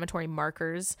inflammatory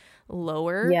markers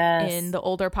lower in the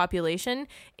older population.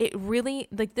 It really,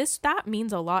 like that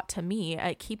means a lot to me.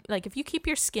 If you keep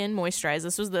your skin moisturized,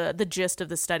 this was the gist of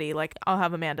the study. Like, I'll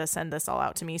have Amanda send this all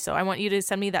out to me. So I want you to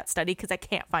send me that study because I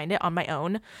can't find it on my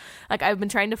own. Like, I've been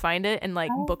trying to find it and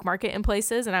like bookmark it in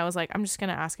places. And I was like, I'm just going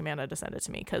to ask Amanda to send it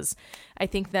to me because I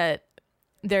think that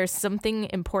there's something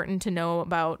important to know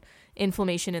about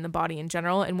inflammation in the body in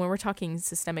general. And when we're talking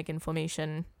systemic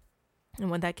inflammation and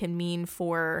what that can mean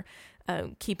for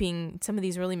keeping some of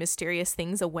these really mysterious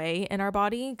things away in our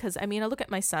body. Because, I mean, I look at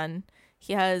my son.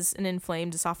 He has an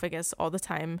inflamed esophagus all the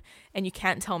time, and you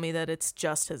can't tell me that it's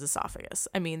just his esophagus.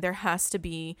 I mean, there has to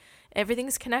be,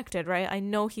 everything's connected, right? I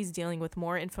know he's dealing with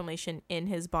more inflammation in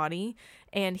his body,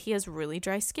 and he has really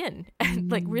dry skin,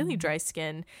 like really dry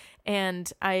skin.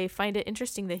 And I find it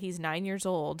interesting that he's 9 years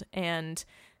old and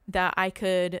that I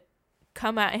could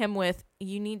come at him with,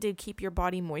 you need to keep your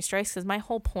body moisturized, because my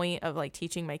whole point of like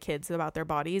teaching my kids about their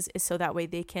bodies is so that way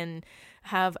they can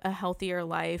have a healthier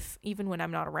life even when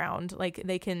I'm not around. Like,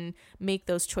 they can make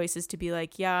those choices to be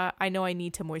like, yeah, I know I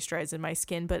need to moisturize in my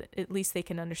skin, but at least they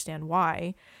can understand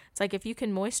why. It's like, if you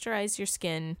can moisturize your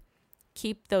skin,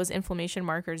 keep those inflammation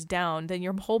markers down, then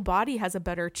your whole body has a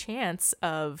better chance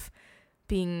of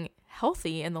being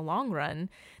healthy in the long run.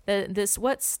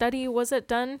 What study was it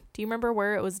done? Do you remember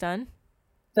where it was done?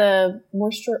 The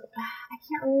moisture, I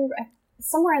can't remember,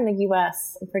 somewhere in the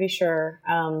US, I'm pretty sure.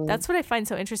 That's what I find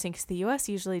so interesting, because the US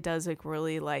usually does like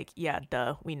really like, yeah,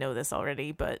 duh, we know this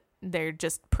already, but they're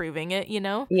just proving it, you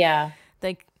know? Yeah.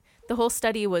 Like, the whole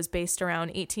study was based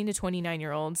around 18 to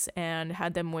 29-year-olds and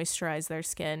had them moisturize their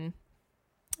skin.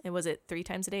 And was it 3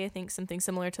 times a day? I think something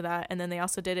similar to that. And then they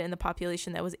also did it in the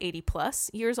population that was 80 plus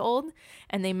years old,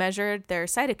 and they measured their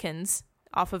cytokines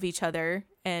off of each other,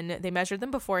 and they measured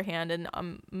them beforehand, and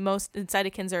most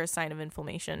cytokines are a sign of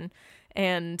inflammation,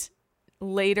 and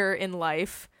later in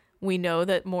life we know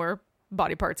that more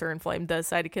body parts are inflamed, the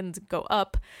cytokines go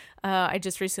up. I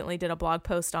just recently did a blog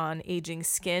post on aging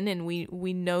skin, and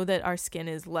we know that our skin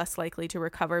is less likely to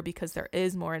recover because there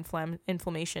is more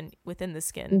inflammation within the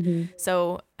skin.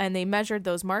 So, and they measured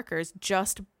those markers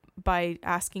just by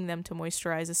asking them to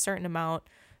moisturize a certain amount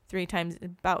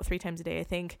about three times a day, I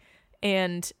think.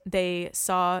 And they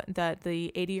saw that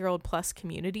the 80-year-old plus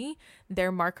community,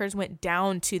 their markers went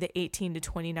down to the 18 to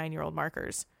 29-year-old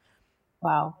markers.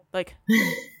 Wow. Like,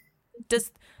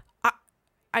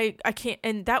 I can't,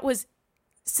 and that was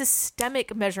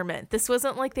systemic measurement. This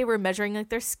wasn't like they were measuring like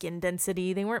their skin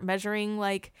density. They weren't measuring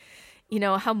like,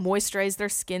 how moisturized their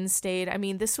skin stayed. I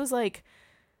mean, this was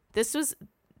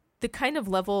the kind of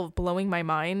level of blowing my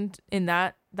mind in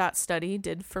that study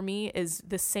did for me is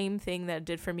the same thing that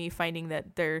did for me finding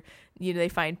that they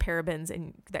find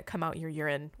parabens that come out your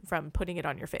urine from putting it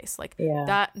on your face. Like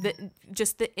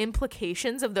just the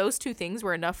implications of those two things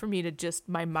were enough for me to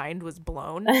my mind was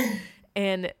blown.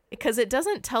 And because it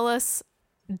doesn't tell us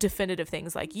definitive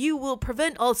things like you will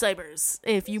prevent Alzheimer's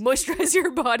if you moisturize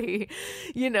your body,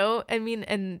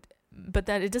 but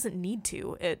that it doesn't need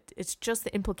to. It's just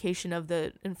the implication of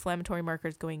the inflammatory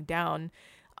markers going down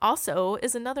also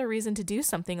is another reason to do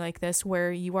something like this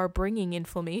where you are bringing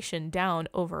inflammation down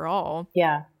overall.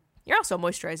 Yeah. You're also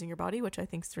moisturizing your body, which I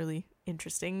think is really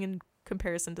interesting in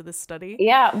comparison to this study.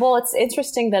 Yeah. Well, it's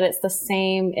interesting that it's the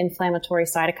same inflammatory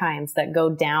cytokines that go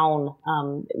down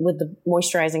with the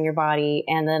moisturizing your body.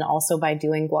 And then also by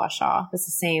doing gua sha. It's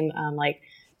the same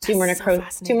tumor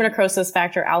necrosis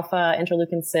factor alpha,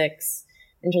 interleukin 6,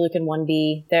 interleukin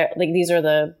 1b. These are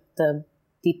the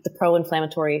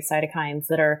pro-inflammatory cytokines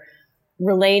that are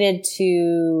related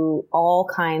to all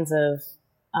kinds of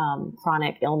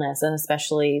chronic illness, and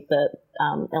especially the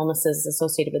illnesses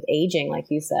associated with aging, like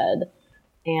you said.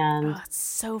 And it's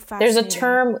so fascinating. There's a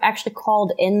term actually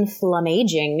called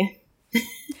inflammaging.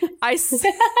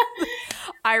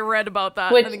 I read about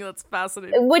that. I think that's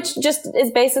fascinating. Which just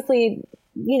is basically,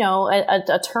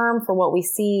 a term for what we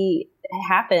see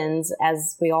happens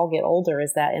as we all get older,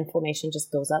 is that inflammation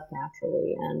just goes up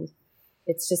naturally, and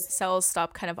it's just cells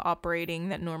stop kind of operating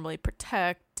that normally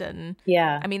protect. And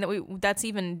I mean that's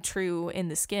even true in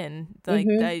the skin.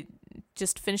 Like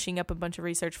just finishing up a bunch of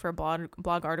research for a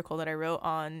blog article that I wrote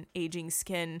on aging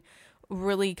skin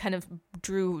really kind of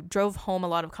drove home a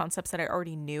lot of concepts that I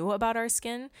already knew about our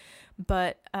skin,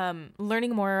 but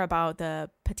learning more about the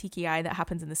petechiae that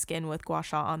happens in the skin with gua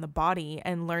sha on the body,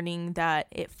 and learning that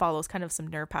it follows kind of some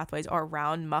nerve pathways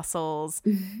around muscles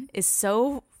is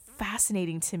so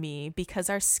fascinating to me, because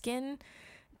our skin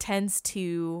tends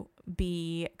to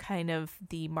be kind of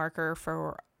the marker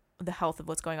for the health of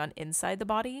what's going on inside the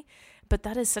body, but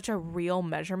that is such a real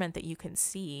measurement that you can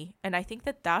see. And I think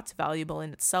that that's valuable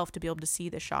in itself, to be able to see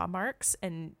the Sha marks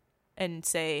and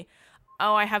say,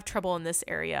 oh, I have trouble in this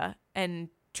area, and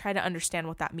try to understand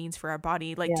what that means for our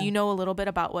body. Like, do you know a little bit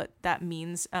about what that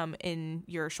means in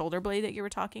your shoulder blade that you were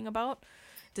talking about?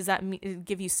 Does that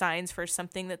give you signs for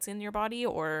something that's in your body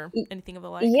or anything of the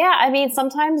like? Yeah, I mean,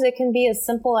 sometimes it can be as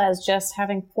simple as just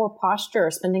having poor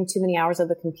posture, spending too many hours at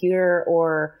the computer,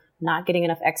 or not getting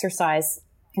enough exercise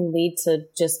can lead to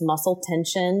just muscle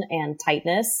tension and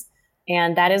tightness.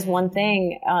 And that is one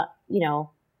thing,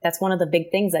 that's one of the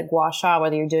big things that gua sha,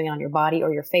 whether you're doing it on your body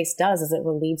or your face, does, is it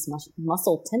relieves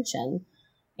muscle tension.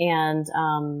 And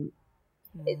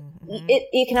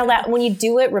it can allow, when you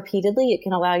do it repeatedly, it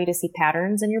can allow you to see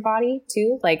patterns in your body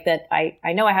too. Like that,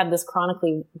 I know I have this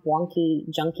chronically wonky,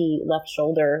 junky left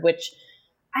shoulder, which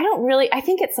I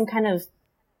think it's some kind of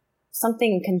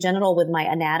something congenital with my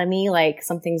anatomy, like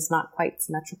something's not quite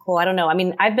symmetrical. I don't know. I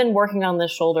mean, I've been working on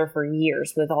this shoulder for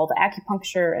years with all the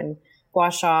acupuncture and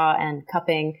gua sha and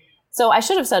cupping. So I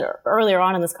should have said earlier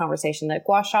on in this conversation that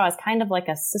gua sha is kind of like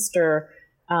a sister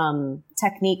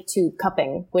technique to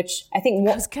cupping, which I think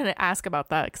I was going to ask about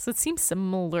that because it seems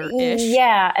similar-ish.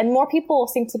 Yeah, and more people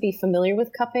seem to be familiar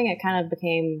with cupping. It kind of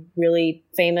became really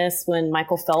famous when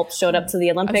Michael Phelps showed up to the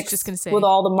Olympics with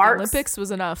all the marks. The Olympics was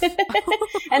enough.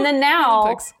 And then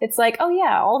now it's like, oh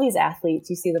yeah, all these athletes,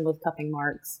 you see them with cupping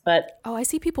marks. But I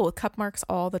see people with cup marks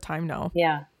all the time now.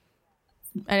 Yeah.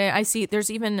 And I see there's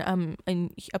even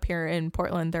up here in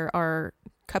Portland, there are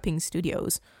cupping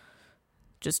studios.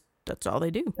 Just that's all they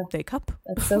do. They cup.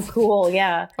 That's so cool.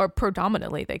 Yeah. Or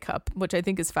predominantly they cup, which I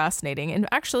think is fascinating. And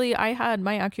actually I had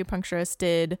my acupuncturist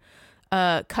did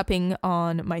cupping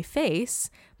on my face,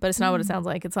 but it's not what it sounds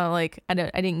like. It's not like I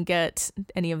didn't get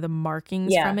any of the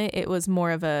markings from it. It was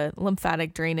more of a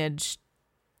lymphatic drainage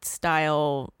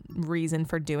style reason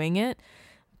for doing it.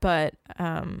 But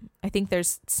I think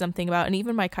there's something about, and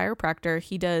even my chiropractor,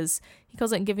 he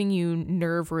calls it giving you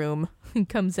nerve room. He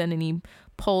comes in and he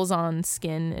pulls on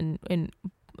skin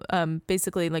and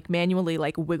basically like manually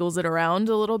like wiggles it around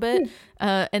a little bit.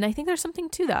 And I think there's something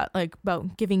to that, like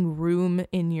about giving room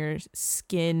in your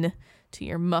skin to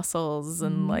your muscles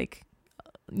and like,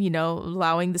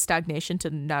 allowing the stagnation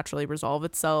to naturally resolve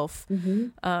itself.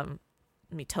 Let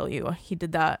me tell you, he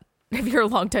did that if you're a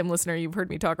longtime listener, you've heard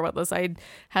me talk about this. I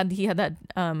had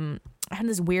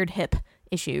this weird hip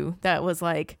issue that was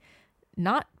like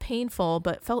not painful,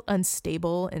 but felt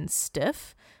unstable and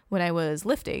stiff when I was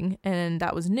lifting, and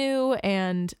that was new.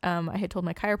 And I had told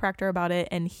my chiropractor about it,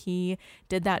 and he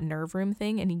did that nerve room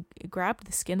thing, and he grabbed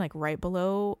the skin like right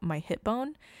below my hip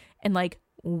bone and like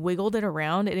wiggled it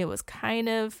around, and it was kind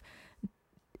of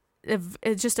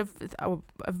it's just a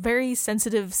very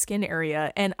sensitive skin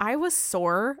area, and I was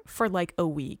sore for like a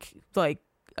week, like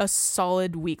a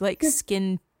solid week, like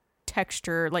skin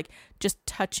texture, like just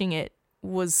touching it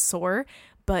was sore,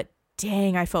 but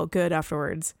dang, I felt good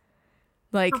afterwards.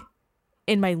 Like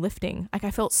in my lifting, like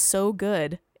I felt so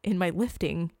good in my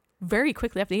lifting very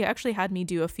quickly after. He actually had me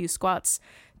do a few squats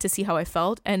to see how I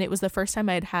felt, and it was the first time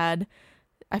I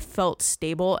felt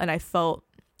stable, and I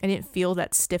didn't feel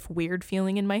that stiff, weird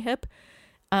feeling in my hip.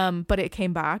 But it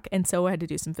came back. And so I had to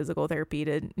do some physical therapy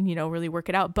to, really work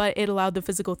it out. But it allowed the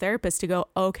physical therapist to go,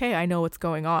 okay, I know what's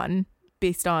going on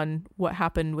based on what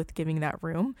happened with giving that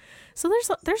room. So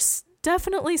there's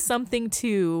definitely something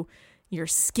to your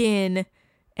skin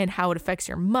and how it affects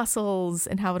your muscles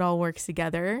and how it all works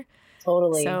together.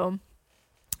 Totally. So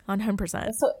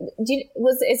 100%. So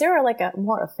is there like a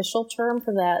more official term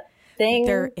for that thing?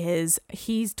 There is.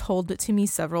 He's told it to me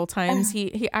several times.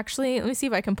 He actually, let me see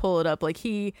if I can pull it up. Like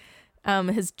he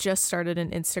has just started an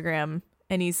Instagram,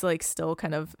 and he's like still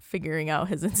kind of figuring out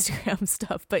his Instagram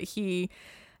stuff, but he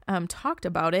talked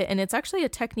about it, and it's actually a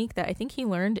technique that I think he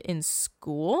learned in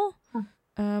school.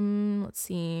 Let's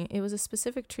see. It was a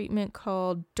specific treatment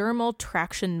called dermal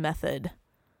traction method.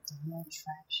 Dermal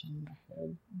traction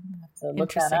method. I have to look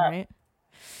Interesting, that up. Right?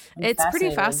 It's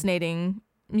pretty fascinating.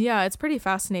 Yeah, it's pretty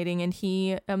fascinating. And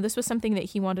he, this was something that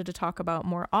he wanted to talk about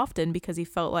more often because he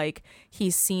felt like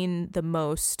he's seen the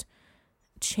most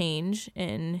change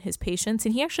in his patients.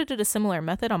 And he actually did a similar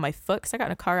method on my foot because I got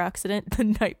in a car accident the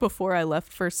night before I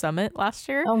left for Summit last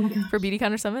year. Oh my gosh. For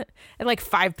Beautycounter Summit at like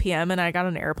 5 p.m. and I got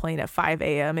on an airplane at 5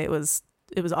 a.m. It was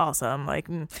awesome.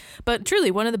 But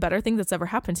truly one of the better things that's ever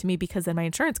happened to me, because then my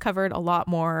insurance covered a lot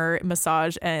more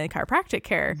massage and chiropractic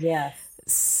care. Yes.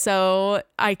 So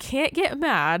I can't get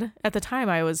mad. At the time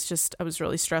I was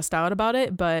really stressed out about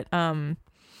it, but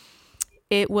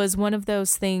it was one of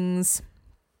those things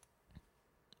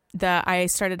that I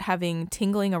started having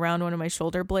tingling around one of my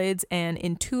shoulder blades and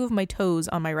in 2 of my toes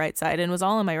on my right side, and it was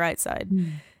all on my right side.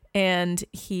 And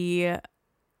he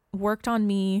worked on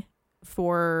me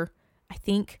for, I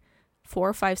think, 4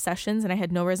 or 5 sessions, and I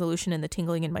had no resolution in the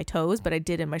tingling in my toes, but I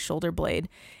did in my shoulder blade.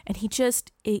 And he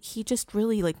just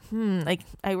really like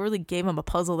I really gave him a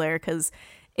puzzle there, because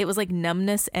it was like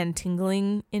numbness and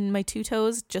tingling in my 2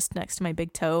 toes just next to my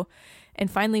big toe. And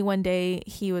finally one day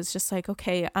he was just like,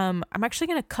 okay, I'm actually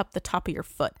going to cup the top of your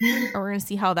foot and we're going to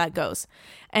see how that goes.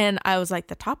 And I was like,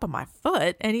 the top of my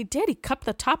foot? And he cupped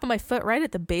the top of my foot right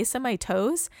at the base of my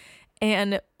toes.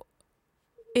 And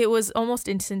it was almost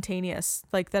instantaneous,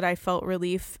 like that I felt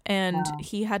relief. And Wow.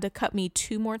 He had to cut me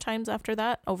 2 more times after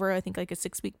that over, I think, like a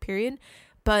 6-week period.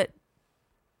 But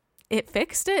it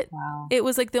fixed it. Wow. It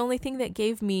was like the only thing that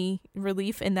gave me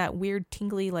relief in that weird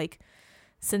tingly like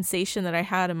sensation that I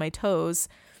had in my toes.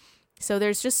 So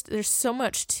there's so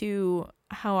much to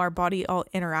how our body all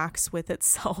interacts with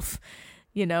itself,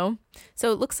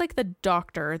 So it looks like the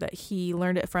doctor that he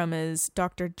learned it from is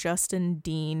Dr. Justin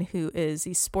Dean, who is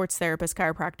a sports therapist,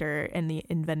 chiropractor, and the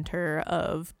inventor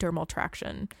of dermal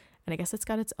traction. And I guess it's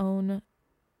got its own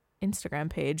Instagram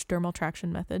page, Dermal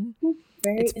Traction Method.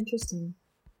 Very interesting.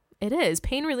 It is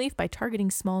pain relief by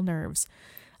targeting small nerves.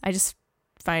 I just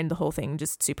find the whole thing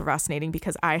just super fascinating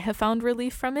because I have found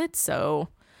relief from it. So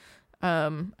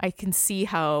I can see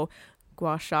how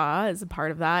gua sha is a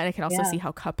part of that. And I can also see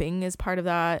how cupping is part of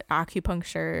that.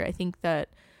 Acupuncture. I think that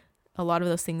a lot of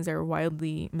those things are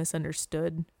wildly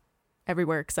misunderstood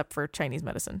everywhere except for Chinese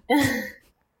medicine.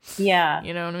 Yeah.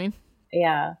 You know what I mean?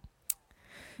 Yeah.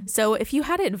 So if you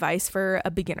had advice for a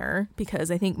beginner,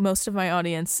 because I think most of my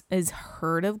audience has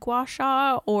heard of gua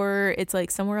sha, or it's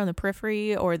like somewhere on the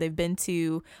periphery, or they've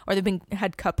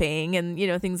had cupping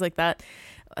and, things like that.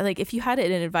 Like if you had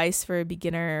an advice for a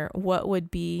beginner, what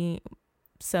would be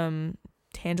some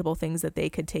tangible things that they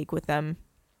could take with them?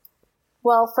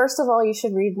 Well, first of all, you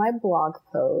should read my blog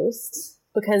post,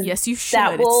 because yes, you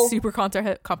should. It's super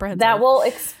comprehensive. That will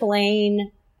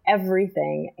explain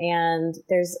everything. And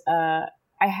there's at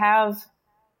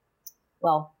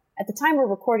the time we're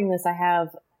recording this, I have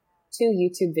 2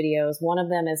 YouTube videos. One of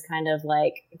them is kind of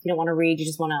like, if you don't want to read, you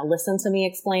just want to listen to me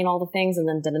explain all the things and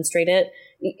then demonstrate it.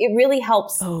 It really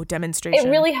helps. Oh, demonstration. It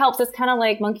really helps. It's kind of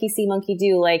like monkey see, monkey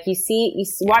do. Like you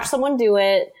watch someone do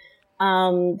it.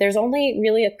 There's only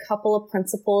really a couple of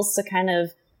principles to kind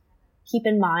of keep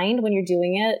in mind when you're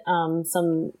doing it.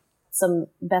 Some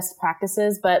best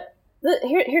practices, but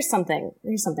here's something.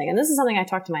 And this is something I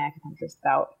talked to my acupuncturist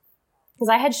about, because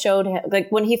I had showed him, like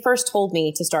when he first told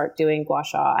me to start doing gua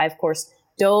sha, I of course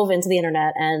dove into the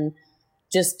internet and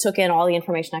just took in all the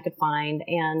information I could find.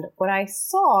 And what I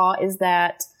saw is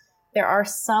that there are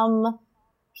some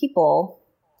people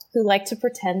who like to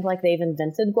pretend like they've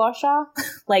invented gua sha,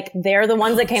 like they're the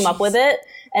ones that came up with it,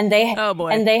 and they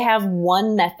have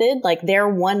one method, like their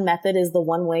one method is the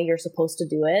one way you're supposed to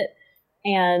do it.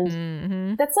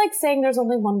 And that's like saying there's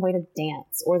only one way to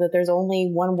dance, or that there's only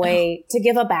one way to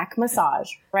give a back massage,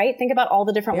 right? Think about all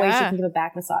the different ways you can give a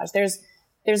back massage. There's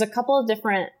a couple of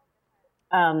different,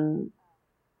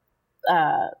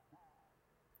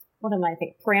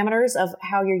 parameters of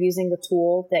how you're using the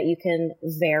tool that you can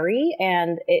vary,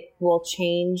 and it will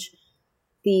change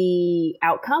the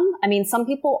outcome. I mean, some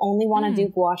people only want to do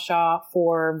gua sha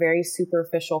for very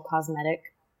superficial cosmetic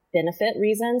benefit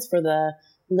reasons, for the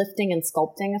lifting and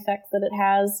sculpting effect that it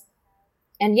has.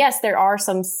 And yes, there are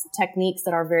some techniques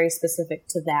that are very specific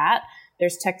to that.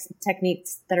 There's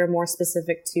techniques that are more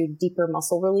specific to deeper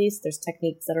muscle release. There's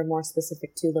techniques that are more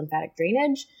specific to lymphatic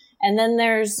drainage. And then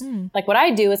there's, like what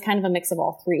I do is kind of a mix of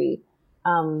all three,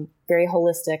 very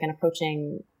holistic and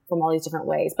approaching from all these different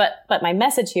ways. But my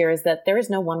message here is that there is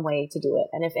no one way to do it.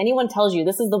 And if anyone tells you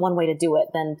this is the one way to do it,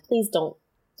 then please don't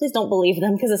believe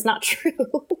them, because it's not true.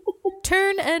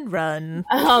 Turn and run.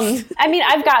 I mean,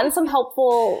 I've gotten some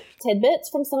helpful tidbits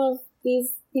from some of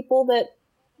these people that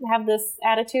have this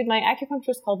attitude. My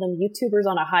acupuncturist called them YouTubers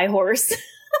on a high horse.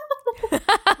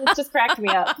 It just cracked me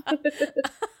up.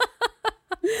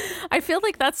 I feel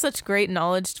like that's such great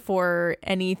knowledge for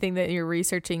anything that you're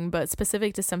researching, but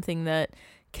specific to something that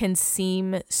can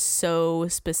seem so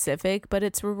specific, but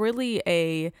it's really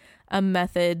a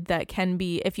method that can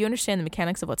be, if you understand the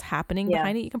mechanics of what's happening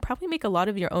behind it, you can probably make a lot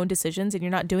of your own decisions, and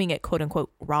you're not doing it quote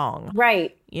unquote wrong.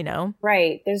 Right. You know?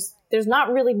 Right. There's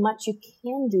not really much you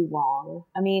can do wrong.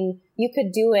 I mean, you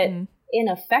could do it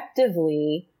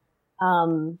ineffectively.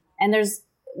 And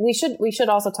we should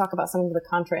also talk about some of the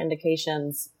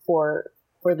contraindications for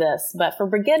this, but for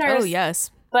beginners. Oh,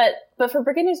 yes. But for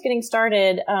beginners getting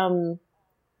started,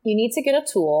 you need to get a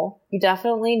tool. You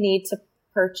definitely need to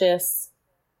purchase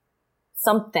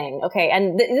something. Okay.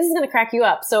 And this is going to crack you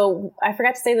up. So I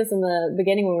forgot to say this in the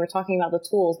beginning when we were talking about the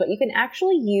tools, but you can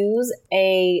actually use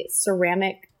a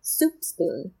ceramic soup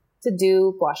spoon to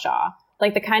do gua sha.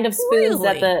 Like the kind of spoons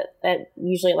that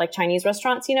usually at like Chinese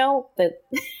restaurants, you know, that.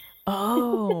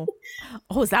 Oh,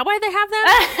 is that why they have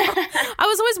that? I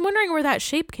was always wondering where that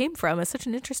shape came from. It's such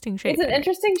an interesting shape. It's an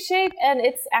interesting shape, and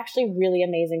it's actually really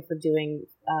amazing for doing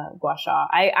gua sha.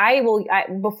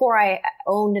 Before I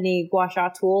owned any gua sha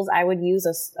tools, I would use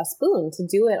a spoon to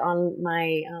do it on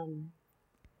my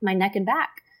my neck and back,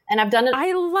 and I've done it.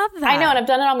 I love that. I know, and I've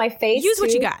done it on my face. Use too.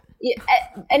 What you got,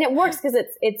 and it works because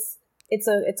it's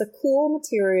a cool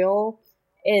material.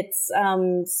 It's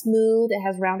smooth. It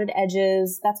has rounded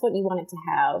edges. That's what you want it to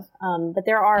have. But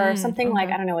there are like,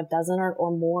 I don't know, a dozen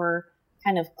or more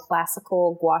kind of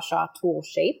classical gua sha tool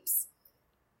shapes.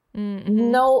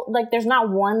 No, like there's not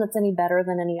one that's any better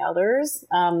than any others.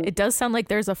 It does sound like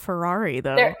there's a Ferrari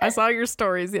though. I saw your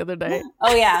stories the other day.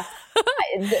 Oh yeah,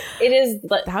 it is.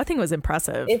 That thing was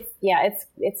impressive.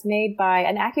 It's made by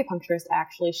an acupuncturist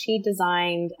actually. She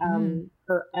designed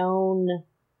her own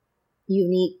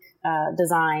unique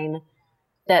design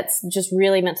that's just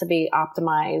really meant to be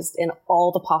optimized in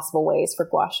all the possible ways for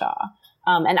gua sha.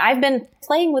 And I've been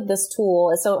playing with this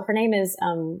tool. So her name is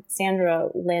Sandra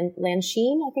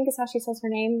Lanshin, I think is how she says her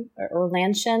name, or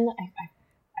Lanshin.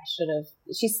 I should have.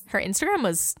 Her Instagram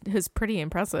was pretty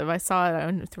impressive. I saw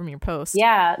it from your post.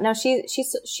 Yeah, no,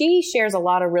 she shares a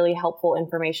lot of really helpful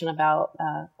information about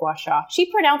gua sha.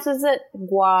 She pronounces it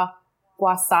gua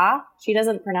sha. She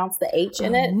doesn't pronounce the H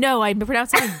in it. No, I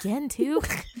pronounced it again too.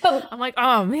 But I'm like,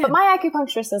 oh man. But my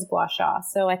acupuncturist says gua sha,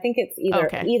 so I think it's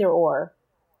either or.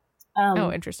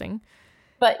 Interesting.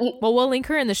 But we'll link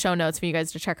her in the show notes for you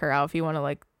guys to check her out if you want to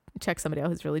like check somebody out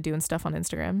who's really doing stuff on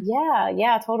Instagram.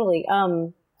 Yeah, totally.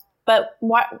 But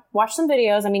watch some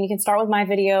videos. I mean, you can start with my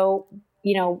video.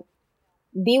 You know,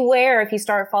 beware if you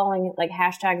start following like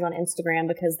hashtags on Instagram,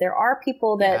 because there are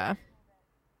people that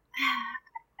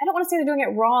I don't want to say they're doing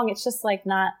it wrong. It's just like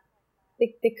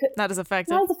they could not as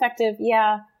effective. Not as effective,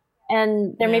 yeah.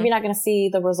 And they're maybe not going to see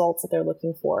the results that they're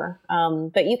looking for.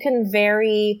 But you can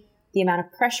vary the amount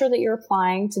of pressure that you're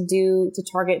applying to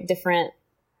target different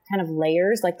kind of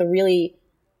layers. Like the really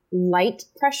light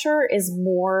pressure is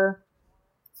more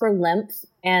for lymph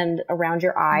and around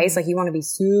your eyes. Like you want to be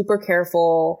super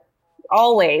careful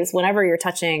always whenever you're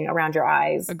touching around your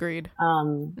eyes. Agreed.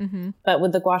 But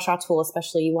with the gua sha tool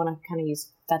especially, you want to kind of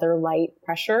use feather light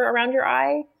pressure around your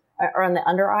eye, or on the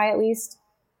under eye at least.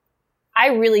 I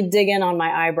really dig in on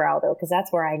my eyebrow though, because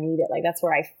that's where I need it. Like that's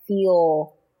where I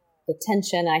feel the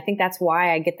tension. And I think that's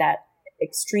why I get that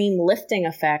extreme lifting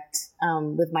effect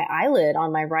with my eyelid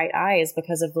on my right eye, is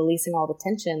because of releasing all the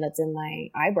tension that's in my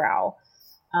eyebrow.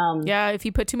 Yeah, if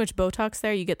you put too much Botox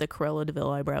there, you get the Cruella de Vil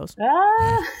eyebrows.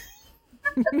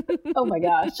 Oh my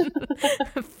gosh.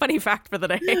 Funny fact for the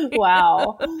day.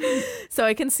 Wow. So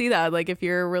I can see that, like if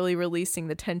you're really releasing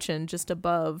the tension just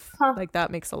above, like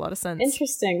that makes a lot of sense.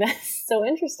 Interesting. That's so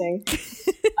interesting.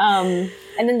 And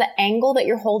then the angle that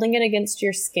you're holding it against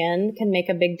your skin can make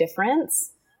a big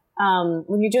difference.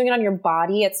 When you're doing it on your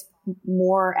body, it's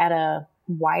more at a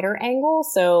wider angle.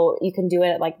 So you can do it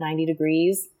at like 90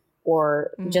 degrees or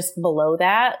just below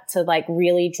that to like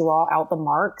really draw out the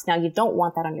marks. Now you don't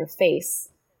want that on your face.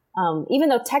 Even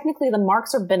though technically the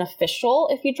marks are beneficial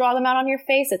if you draw them out on your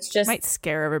face, it's just might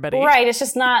scare everybody. Right. It's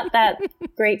just not that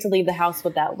great to leave the house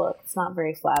with that look. It's not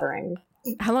very flattering.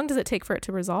 How long does it take for it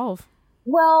to resolve?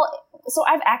 Well, so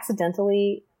I've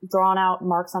accidentally drawn out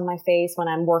marks on my face when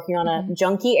I'm working on a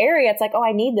junky area. It's like, oh,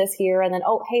 I need this here. And then,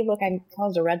 oh, hey, look, I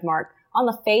caused a red mark. On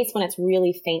the face, when it's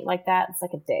really faint like that, it's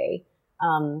like a day.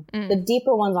 The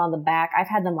deeper ones on the back, I've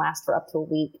had them last for up to a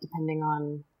week, depending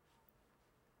on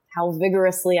how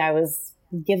vigorously I was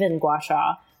given gua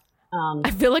sha.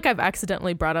 I feel like I've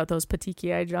accidentally brought out those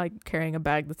petechiae, like carrying a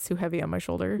bag that's too heavy on my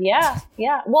shoulder. Yeah.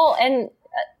 Well, and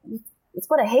it's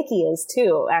what a hickey is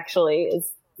too, actually.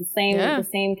 It's the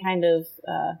same kind of,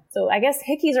 so I guess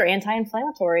hickeys are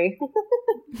anti-inflammatory.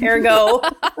 Ergo.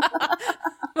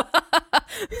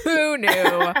 Who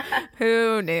knew?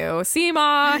 Who knew? See,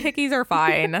 Ma, hickeys are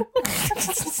fine.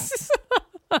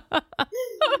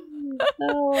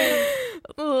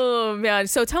 Oh man.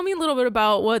 So tell me a little bit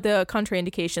about what the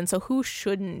contraindication. So who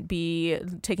shouldn't be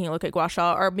taking a look at gua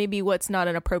sha, or maybe what's not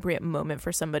an appropriate moment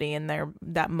for somebody in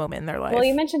that moment in their life? Well,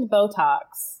 you mentioned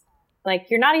Botox. Like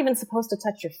you're not even supposed to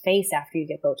touch your face after you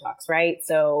get Botox, right?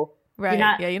 So right.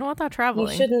 Yeah, you don't want that traveling.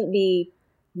 You shouldn't be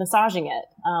massaging it.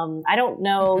 I don't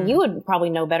know. You would probably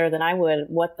know better than I would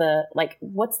what's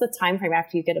the time frame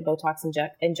after you get a Botox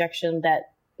injection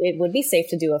that it would be safe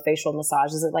to do a facial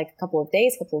massage. Is it like a couple of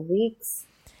days, couple of weeks?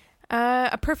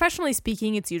 Professionally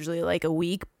speaking, it's usually like a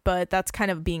week, but that's kind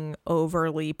of being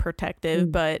overly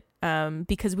protective. But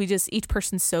because each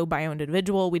person's so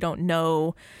bio-individual, we don't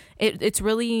know. It's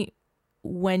really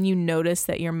when you notice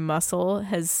that your muscle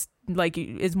is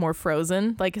more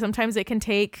frozen. Like sometimes it can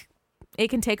take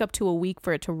up to a week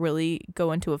for it to really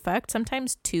go into effect.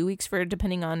 Sometimes 2 weeks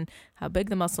depending on how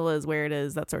big the muscle is, where it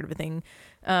is, that sort of a thing.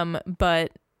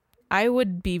 But I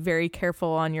would be very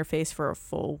careful on your face for a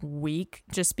full week,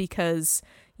 just because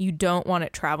you don't want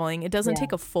it traveling. It doesn't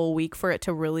take a full week for it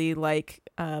to really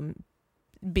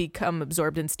become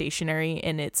absorbed and stationary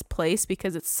in its place,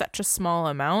 because it's such a small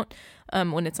amount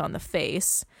when it's on the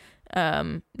face.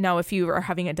 Now, if you are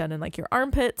having it done in like your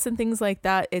armpits and things like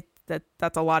that,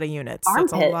 that's a lot of units.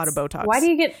 Armpits? That's a lot of Botox. Why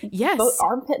do you get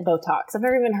armpit Botox? I've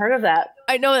never even heard of that.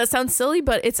 I know that sounds silly,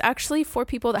 but it's actually for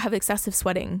people that have excessive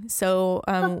sweating. So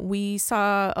we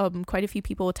saw quite a few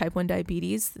people with type 1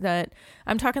 diabetes that,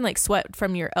 I'm talking like sweat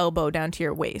from your elbow down to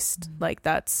your waist. Like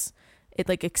that's it,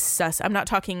 like excess. I'm not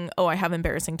talking, I have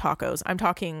embarrassing tacos. I'm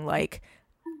talking like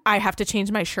I have to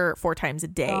change my shirt 4 times a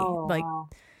day. Wow.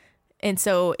 And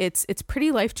so it's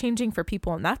pretty life-changing for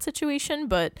people in that situation,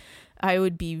 but I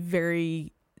would be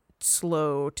very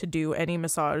slow to do any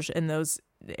massage in those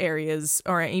areas,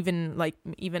 or even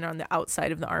on the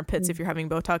outside of the armpits if you're having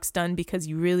Botox done, because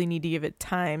you really need to give it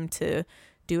time to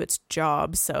do its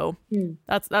job. So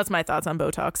that's my thoughts on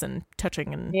Botox and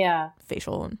touching and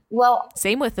facial. And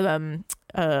same with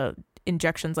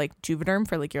injections like Juvederm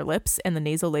for like your lips and the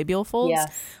nasolabial folds.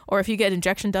 Or if you get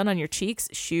injection done on your cheeks,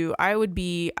 I would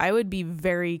be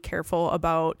very careful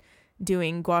about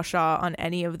doing gua sha on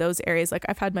any of those areas. Like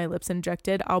I've had my lips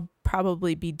injected. I'll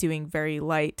probably be doing very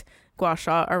light gua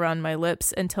sha around my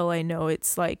lips until I know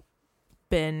it's like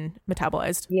been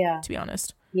metabolized, to be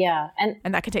honest.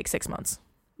 And that could take 6 months.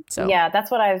 So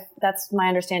that's my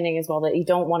understanding as well, that you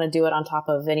don't want to do it on top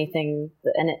of anything,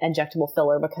 an injectable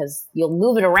filler, because you'll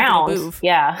move it around. It'll move.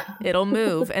 It'll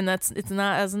move. And it's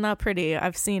not pretty.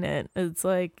 I've seen it. It's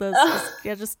like this.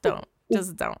 Just don't.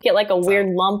 Get like a weird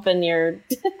lump in your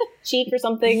cheek or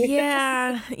something.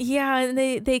 And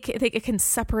it can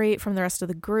separate from the rest of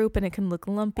the group, and it can look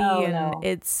lumpy,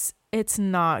 it's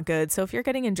not good. So if you're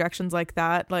getting injections like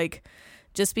that, like,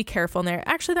 just be careful in there.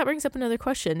 Actually, that brings up another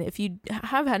question. If you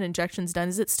have had injections done,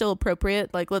 is it still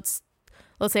appropriate? Like, let's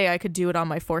say I could do it on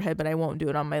my forehead, but I won't do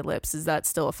it on my lips. Is that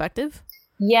still effective?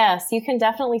 Yes, you can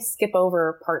definitely skip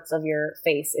over parts of your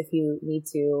face if you need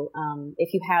to.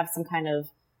 If you have some kind of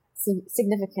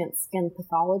significant skin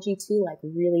pathology too, like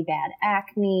really bad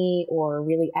acne or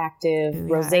really active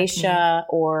rosacea acne.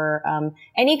 Or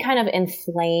any kind of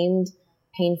inflamed,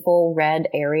 painful red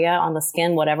area on the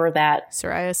skin, whatever that,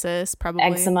 psoriasis, probably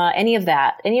eczema, any of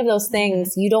those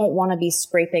things, you don't want to be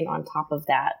scraping on top of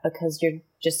that because you're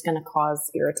just going to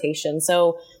cause irritation.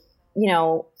 So,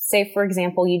 say for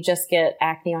example, you just get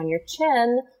acne on your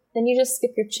chin, then you just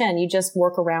skip your chin. You just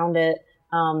work around it.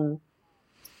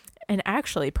 And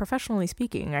actually, professionally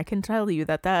speaking, I can tell you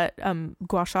that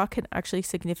gua sha can actually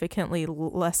significantly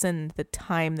lessen the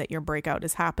time that your breakout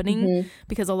is happening,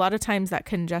 because a lot of times that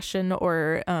congestion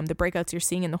or the breakouts you're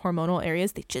seeing in the hormonal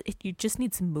areas, you just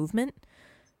need some movement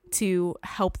to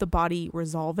help the body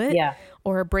resolve it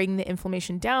or bring the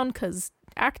inflammation down, because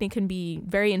acne can be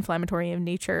very inflammatory in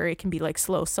nature. It can be like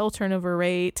slow cell turnover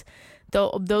rate.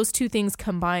 Those two things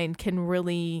combined can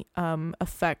really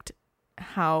affect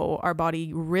how our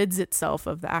body rids itself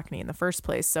of the acne in the first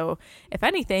place. So if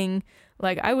anything,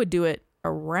 like I would do it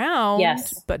around,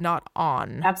 but not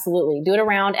on. Absolutely. Do it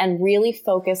around and really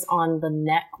focus on the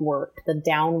neck work, the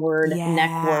downward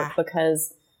neck work,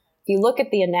 because if you look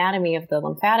at the anatomy of the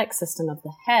lymphatic system of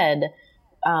the head,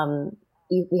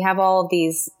 we have all of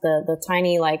these, the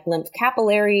tiny like lymph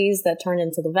capillaries that turn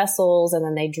into the vessels, and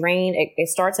then they drain. It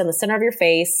starts in the center of your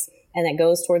face and it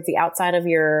goes towards the outside of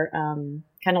your,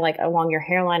 kind of like along your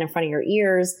hairline in front of your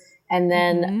ears. And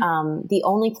then the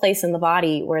only place in the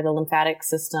body where the lymphatic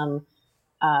system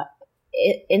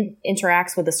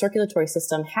interacts with the circulatory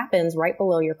system happens right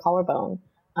below your collarbone.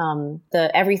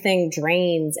 Everything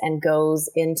drains and goes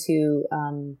into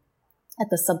at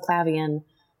the subclavian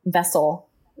vessel.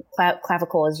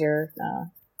 Clavicle is your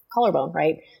collarbone,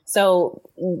 right? So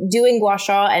doing gua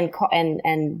sha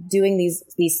and doing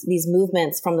these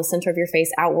movements from the center of your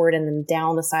face outward and then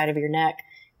down the side of your neck,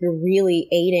 you're really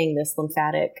aiding this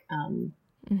lymphatic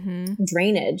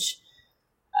drainage.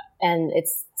 And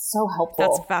it's so helpful.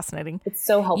 That's fascinating. It's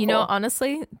so helpful.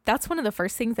 Honestly, that's one of the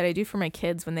first things that I do for my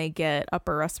kids when they get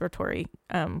upper respiratory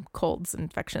colds,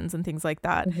 infections, and things like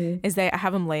that, is I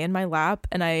have them lay in my lap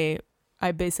and I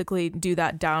basically do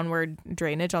that downward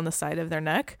drainage on the side of their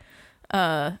neck.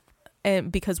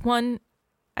 And because one,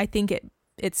 I think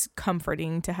it's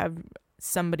comforting to have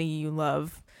somebody you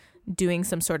love doing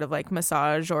some sort of like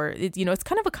massage, or it's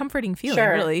kind of a comforting feeling,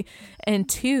 really. And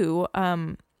two,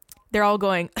 they're all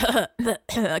going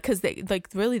because they like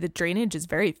really the drainage is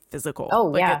very physical.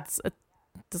 It's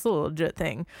a legit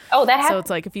thing. So it's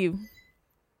like that happens.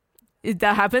 It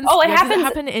happens. Does it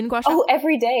happen in gua sha?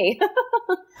 Every day.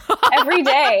 Every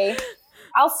day.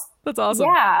 That's awesome.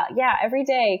 Yeah, every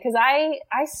day. Because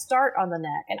I start on the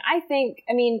neck, and I think,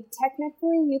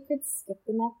 technically you could skip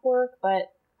the neck work,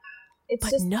 but it's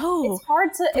hard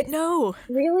to. No,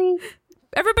 really.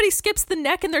 Everybody skips the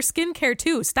neck in their skincare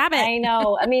too. Stop it. I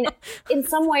know. In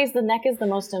some ways, the neck is the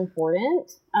most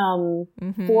important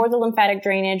for the lymphatic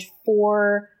drainage,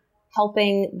 for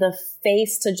helping the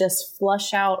face to just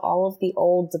flush out all of the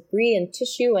old debris and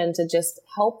tissue, and to just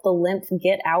help the lymph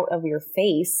get out of your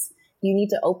face. You need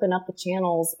to open up the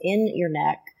channels in your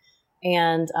neck,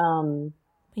 and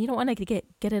you don't want to get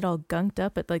it all gunked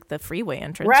up at like the freeway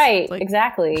entrance, right?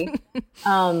 Exactly.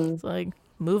 It's like,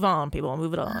 move on, people,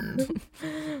 move it on.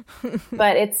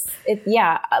 But it's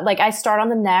like I start on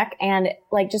the neck, and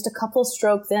like just a couple of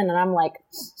strokes in, and I'm like,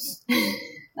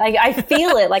 I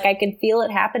feel it, like I can feel it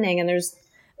happening, and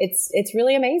it's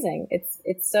really amazing.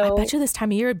 It's so. I bet you this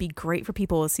time of year would be great for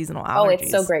people with seasonal allergies. Oh,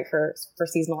 it's so great for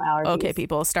seasonal allergies. Okay,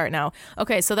 people, start now.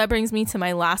 Okay, so that brings me to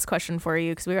my last question for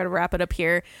you, because we got to wrap it up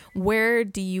here. Where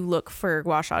do you look for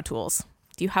gua sha tools?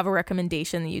 Do you have a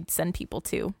recommendation that you'd send people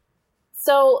to?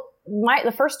 So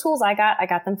the first tools I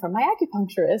got them from my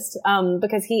acupuncturist,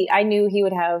 because I knew he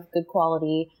would have good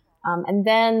quality. And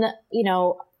then,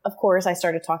 of course, I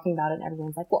started talking about it, and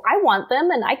everyone's like, well, I want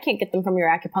them and I can't get them from your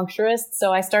acupuncturist.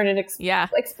 So I started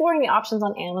exploring the options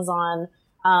on Amazon.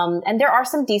 And there are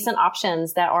some decent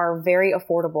options that are very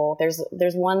affordable.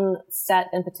 There's one set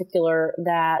in particular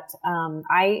that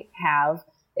I have.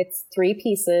 It's 3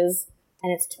 pieces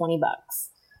and it's $20.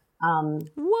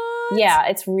 What? Yeah,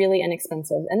 it's really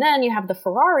inexpensive. And then you have the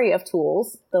Ferrari of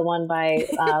tools, the one by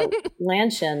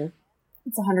Lanshin.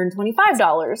 It's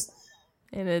 $125.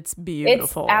 And it's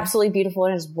beautiful. It's absolutely beautiful,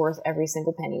 and it's worth every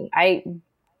single penny. I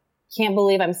can't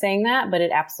believe I'm saying that, but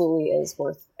it absolutely is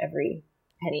worth every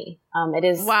penny. It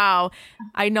is. Wow.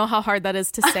 I know how hard that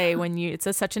is to say when it's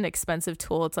such an expensive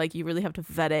tool. It's like you really have to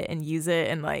vet it and use it,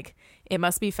 and like it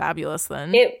must be fabulous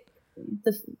then.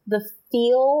 The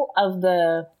feel of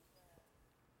the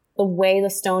way the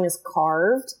stone is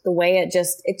carved, the way it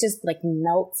just like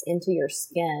melts into your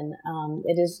skin.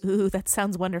 It is. Ooh, that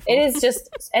sounds wonderful. It is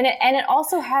just, and it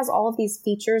also has all of these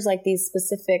features, like these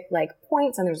specific like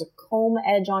points, and there's a comb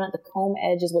edge on it. The comb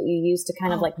edge is what you use to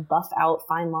kind of like buff out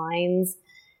fine lines.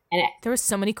 And there was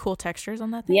so many cool textures on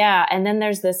that thing. Yeah, and then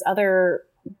there's this other,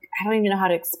 I don't even know how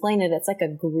to explain it. It's like a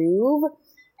groove,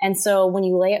 and so when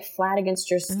you lay it flat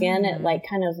against your skin, it like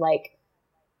kind of like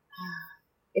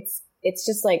it's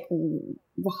just like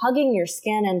hugging your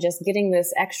skin and just getting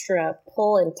this extra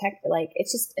pull and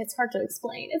it's hard to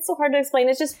explain. It's so hard to explain.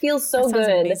 It just feels so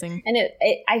good. Amazing. And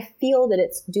I feel that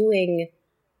it's doing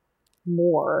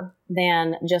more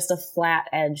than just a flat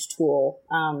edge tool.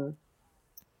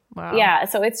 Wow. Yeah.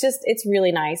 So it's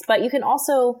really nice, but you can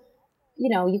also,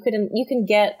 you can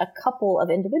get a couple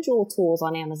of individual tools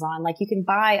on Amazon. Like you can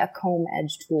buy a comb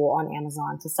edge tool on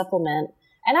Amazon to supplement.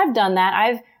 And I've done that.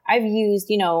 I've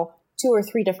used, 2 or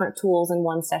 3 different tools in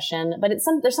one session, but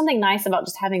there's something nice about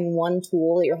just having one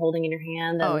tool that you're holding in your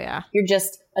hand. And you're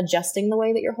just adjusting the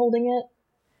way that you're holding it.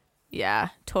 Yeah,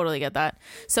 totally get that.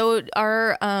 So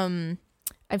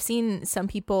I've seen some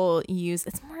people use,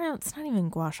 it's not even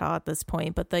gua sha at this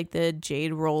point, but like the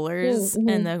jade rollers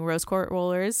and the rose quartz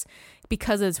rollers,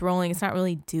 because it's rolling, it's not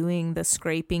really doing the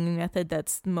scraping method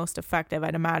that's most effective,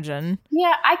 I'd imagine.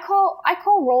 Yeah, I call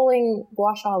rolling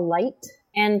gua sha light.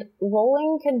 And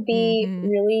rolling can be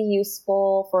really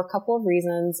useful for a couple of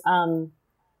reasons.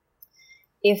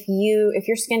 If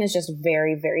your skin is just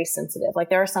very, very sensitive, like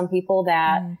there are some people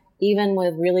that even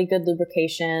with really good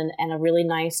lubrication and a really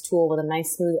nice tool with a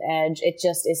nice smooth edge, it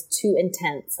just is too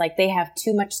intense. Like they have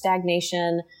too much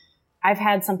stagnation. I've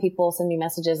had some people send me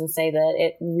messages and say that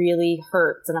it really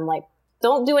hurts. And I'm like,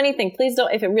 don't do anything. Please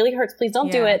don't. If it really hurts, please don't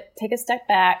do it. Take a step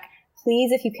back.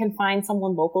 Please, if you can find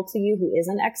someone local to you who is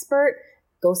an expert,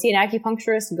 go see an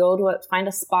acupuncturist, find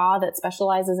a spa that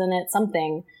specializes in it,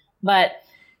 something. But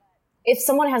if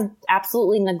someone has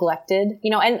absolutely neglected,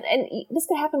 and this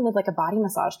could happen with like a body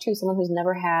massage too, someone who's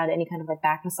never had any kind of like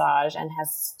back massage and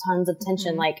has tons of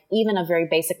tension, like even a very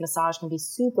basic massage can be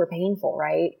super painful,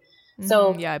 right?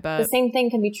 So yeah, I bet. The same thing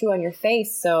can be true on your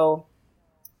face. So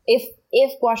if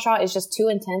gua sha is just too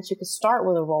intense, you could start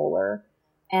with a roller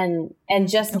and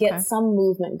just get some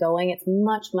movement going. It's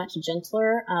much, much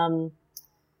gentler.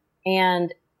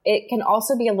 And it can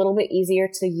also be a little bit easier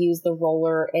to use the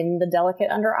roller in the delicate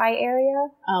under eye area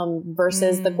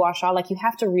versus the gua sha. Like you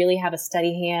have to really have a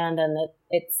steady hand, and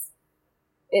it's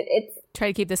try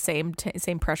to keep the same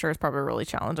pressure is probably really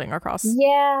challenging across.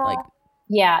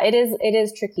 Yeah, it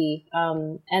is tricky.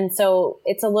 And so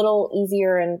it's a little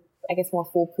easier and I guess more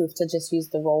foolproof to just use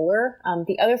the roller.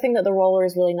 The other thing that the roller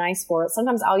is really nice for,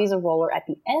 sometimes I'll use a roller at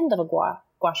the end of a gua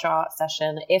sha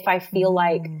session if I feel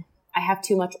like I have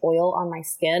too much oil on my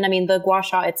skin. I mean, the gua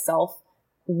sha itself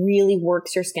really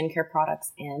works your skincare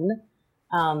products in.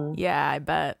 Yeah, I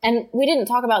bet. And we didn't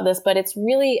talk about this, but it's a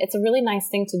really nice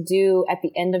thing to do at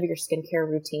the end of your skincare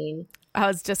routine. I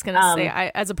was just going to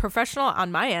say, as a professional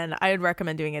on my end, I would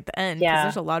recommend doing it at the end. Because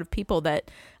there's a lot of people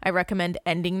that I recommend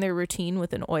ending their routine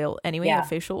with an oil anyway, a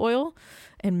facial oil.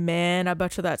 And man, I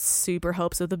bet you that super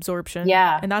helps with absorption.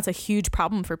 Yeah. And that's a huge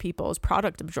problem for people is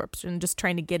product absorption, just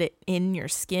trying to get it in your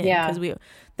skin. Yeah. Because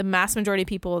the mass majority of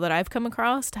people that I've come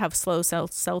across have slow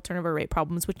cell turnover rate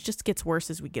problems, which just gets worse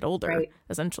as we get older,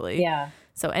 essentially. Yeah.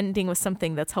 So ending with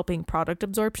something that's helping product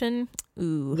absorption.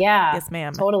 Ooh. Yeah. Yes,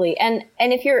 ma'am. Totally. And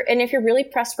if you're really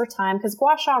pressed for time, because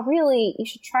gua sha really, you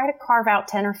should try to carve out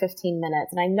 10 or 15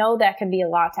 minutes. And I know that can be a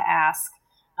lot to ask,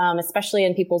 especially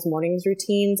in people's mornings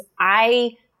routines.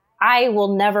 I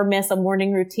will never miss a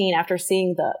morning routine after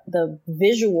seeing the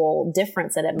visual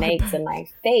difference that it makes in my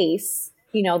face.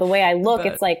 The way I look,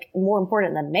 it's like more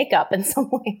important than makeup in some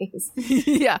ways.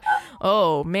 Yeah.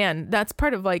 Oh man. That's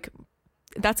part of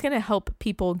that's going to help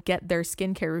people get their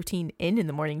skincare routine in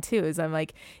the morning too. Is I'm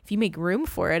like, if you make room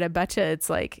for it, I betcha it's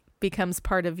like becomes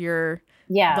part of your,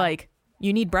 like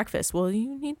you need breakfast. Well,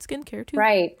 you need skincare too.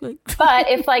 Right. But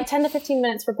if like 10 to 15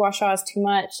 minutes for gua sha is too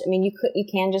much, I mean, you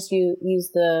can just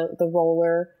use the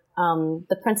roller.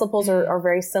 The principles are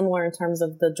very similar in terms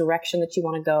of the direction that you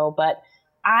want to go, but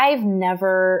I've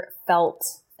never felt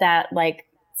that like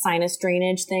sinus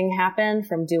drainage thing happen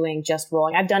from doing just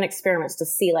rolling. I've done experiments to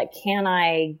see like, can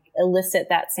I elicit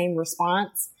that same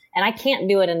response? And I can't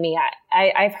do it in me.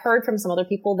 I've heard from some other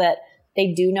people that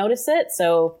they do notice it.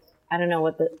 So I don't know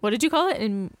what did you call it?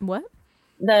 In what?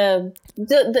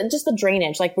 just the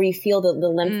drainage, like where you feel the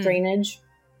lymph drainage.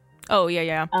 Oh,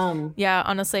 yeah. Yeah,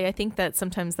 honestly, I think that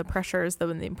sometimes the pressure is the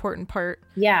important part.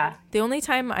 Yeah. The only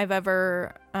time I've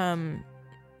ever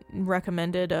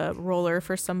recommended a roller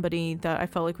for somebody that I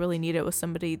felt like really needed was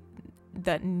somebody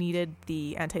that needed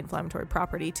the anti-inflammatory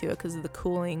property to it because of the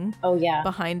cooling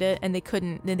behind it, and they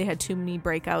had too many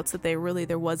breakouts that it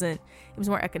was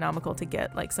more economical to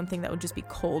get like something that would just be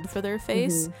cold for their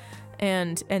face.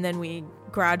 And then we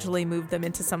gradually moved them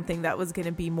into something that was going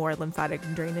to be more lymphatic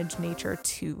drainage nature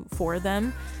for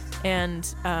them.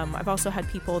 And I've also had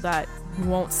people that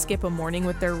won't skip a morning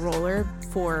with their roller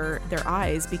for their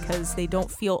eyes because they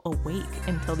don't feel awake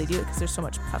until they do it because there's so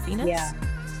much puffiness. Yeah.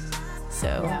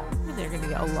 So they're going to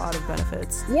get a lot of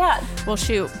benefits. Yeah. Well,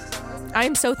 shoot.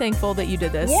 I'm so thankful that you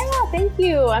did this. Yeah, thank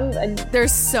you.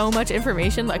 There's so much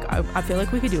information. Like, I feel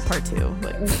like we could do a part 2.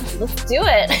 Like, let's do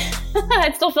it.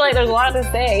 I still feel like there's a lot to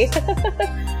say.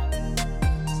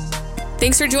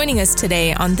 Thanks for joining us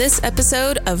today on this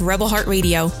episode of Rebel Heart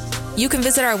Radio. You can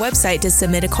visit our website to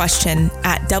submit a question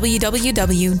at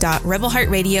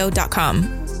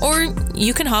www.rebelheartradio.com. Or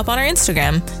you can hop on our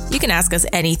Instagram. You can ask us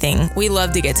anything. We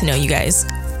love to get to know you guys.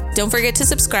 Don't forget to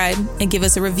subscribe and give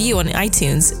us a review on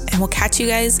iTunes, and we'll catch you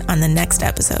guys on the next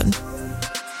episode.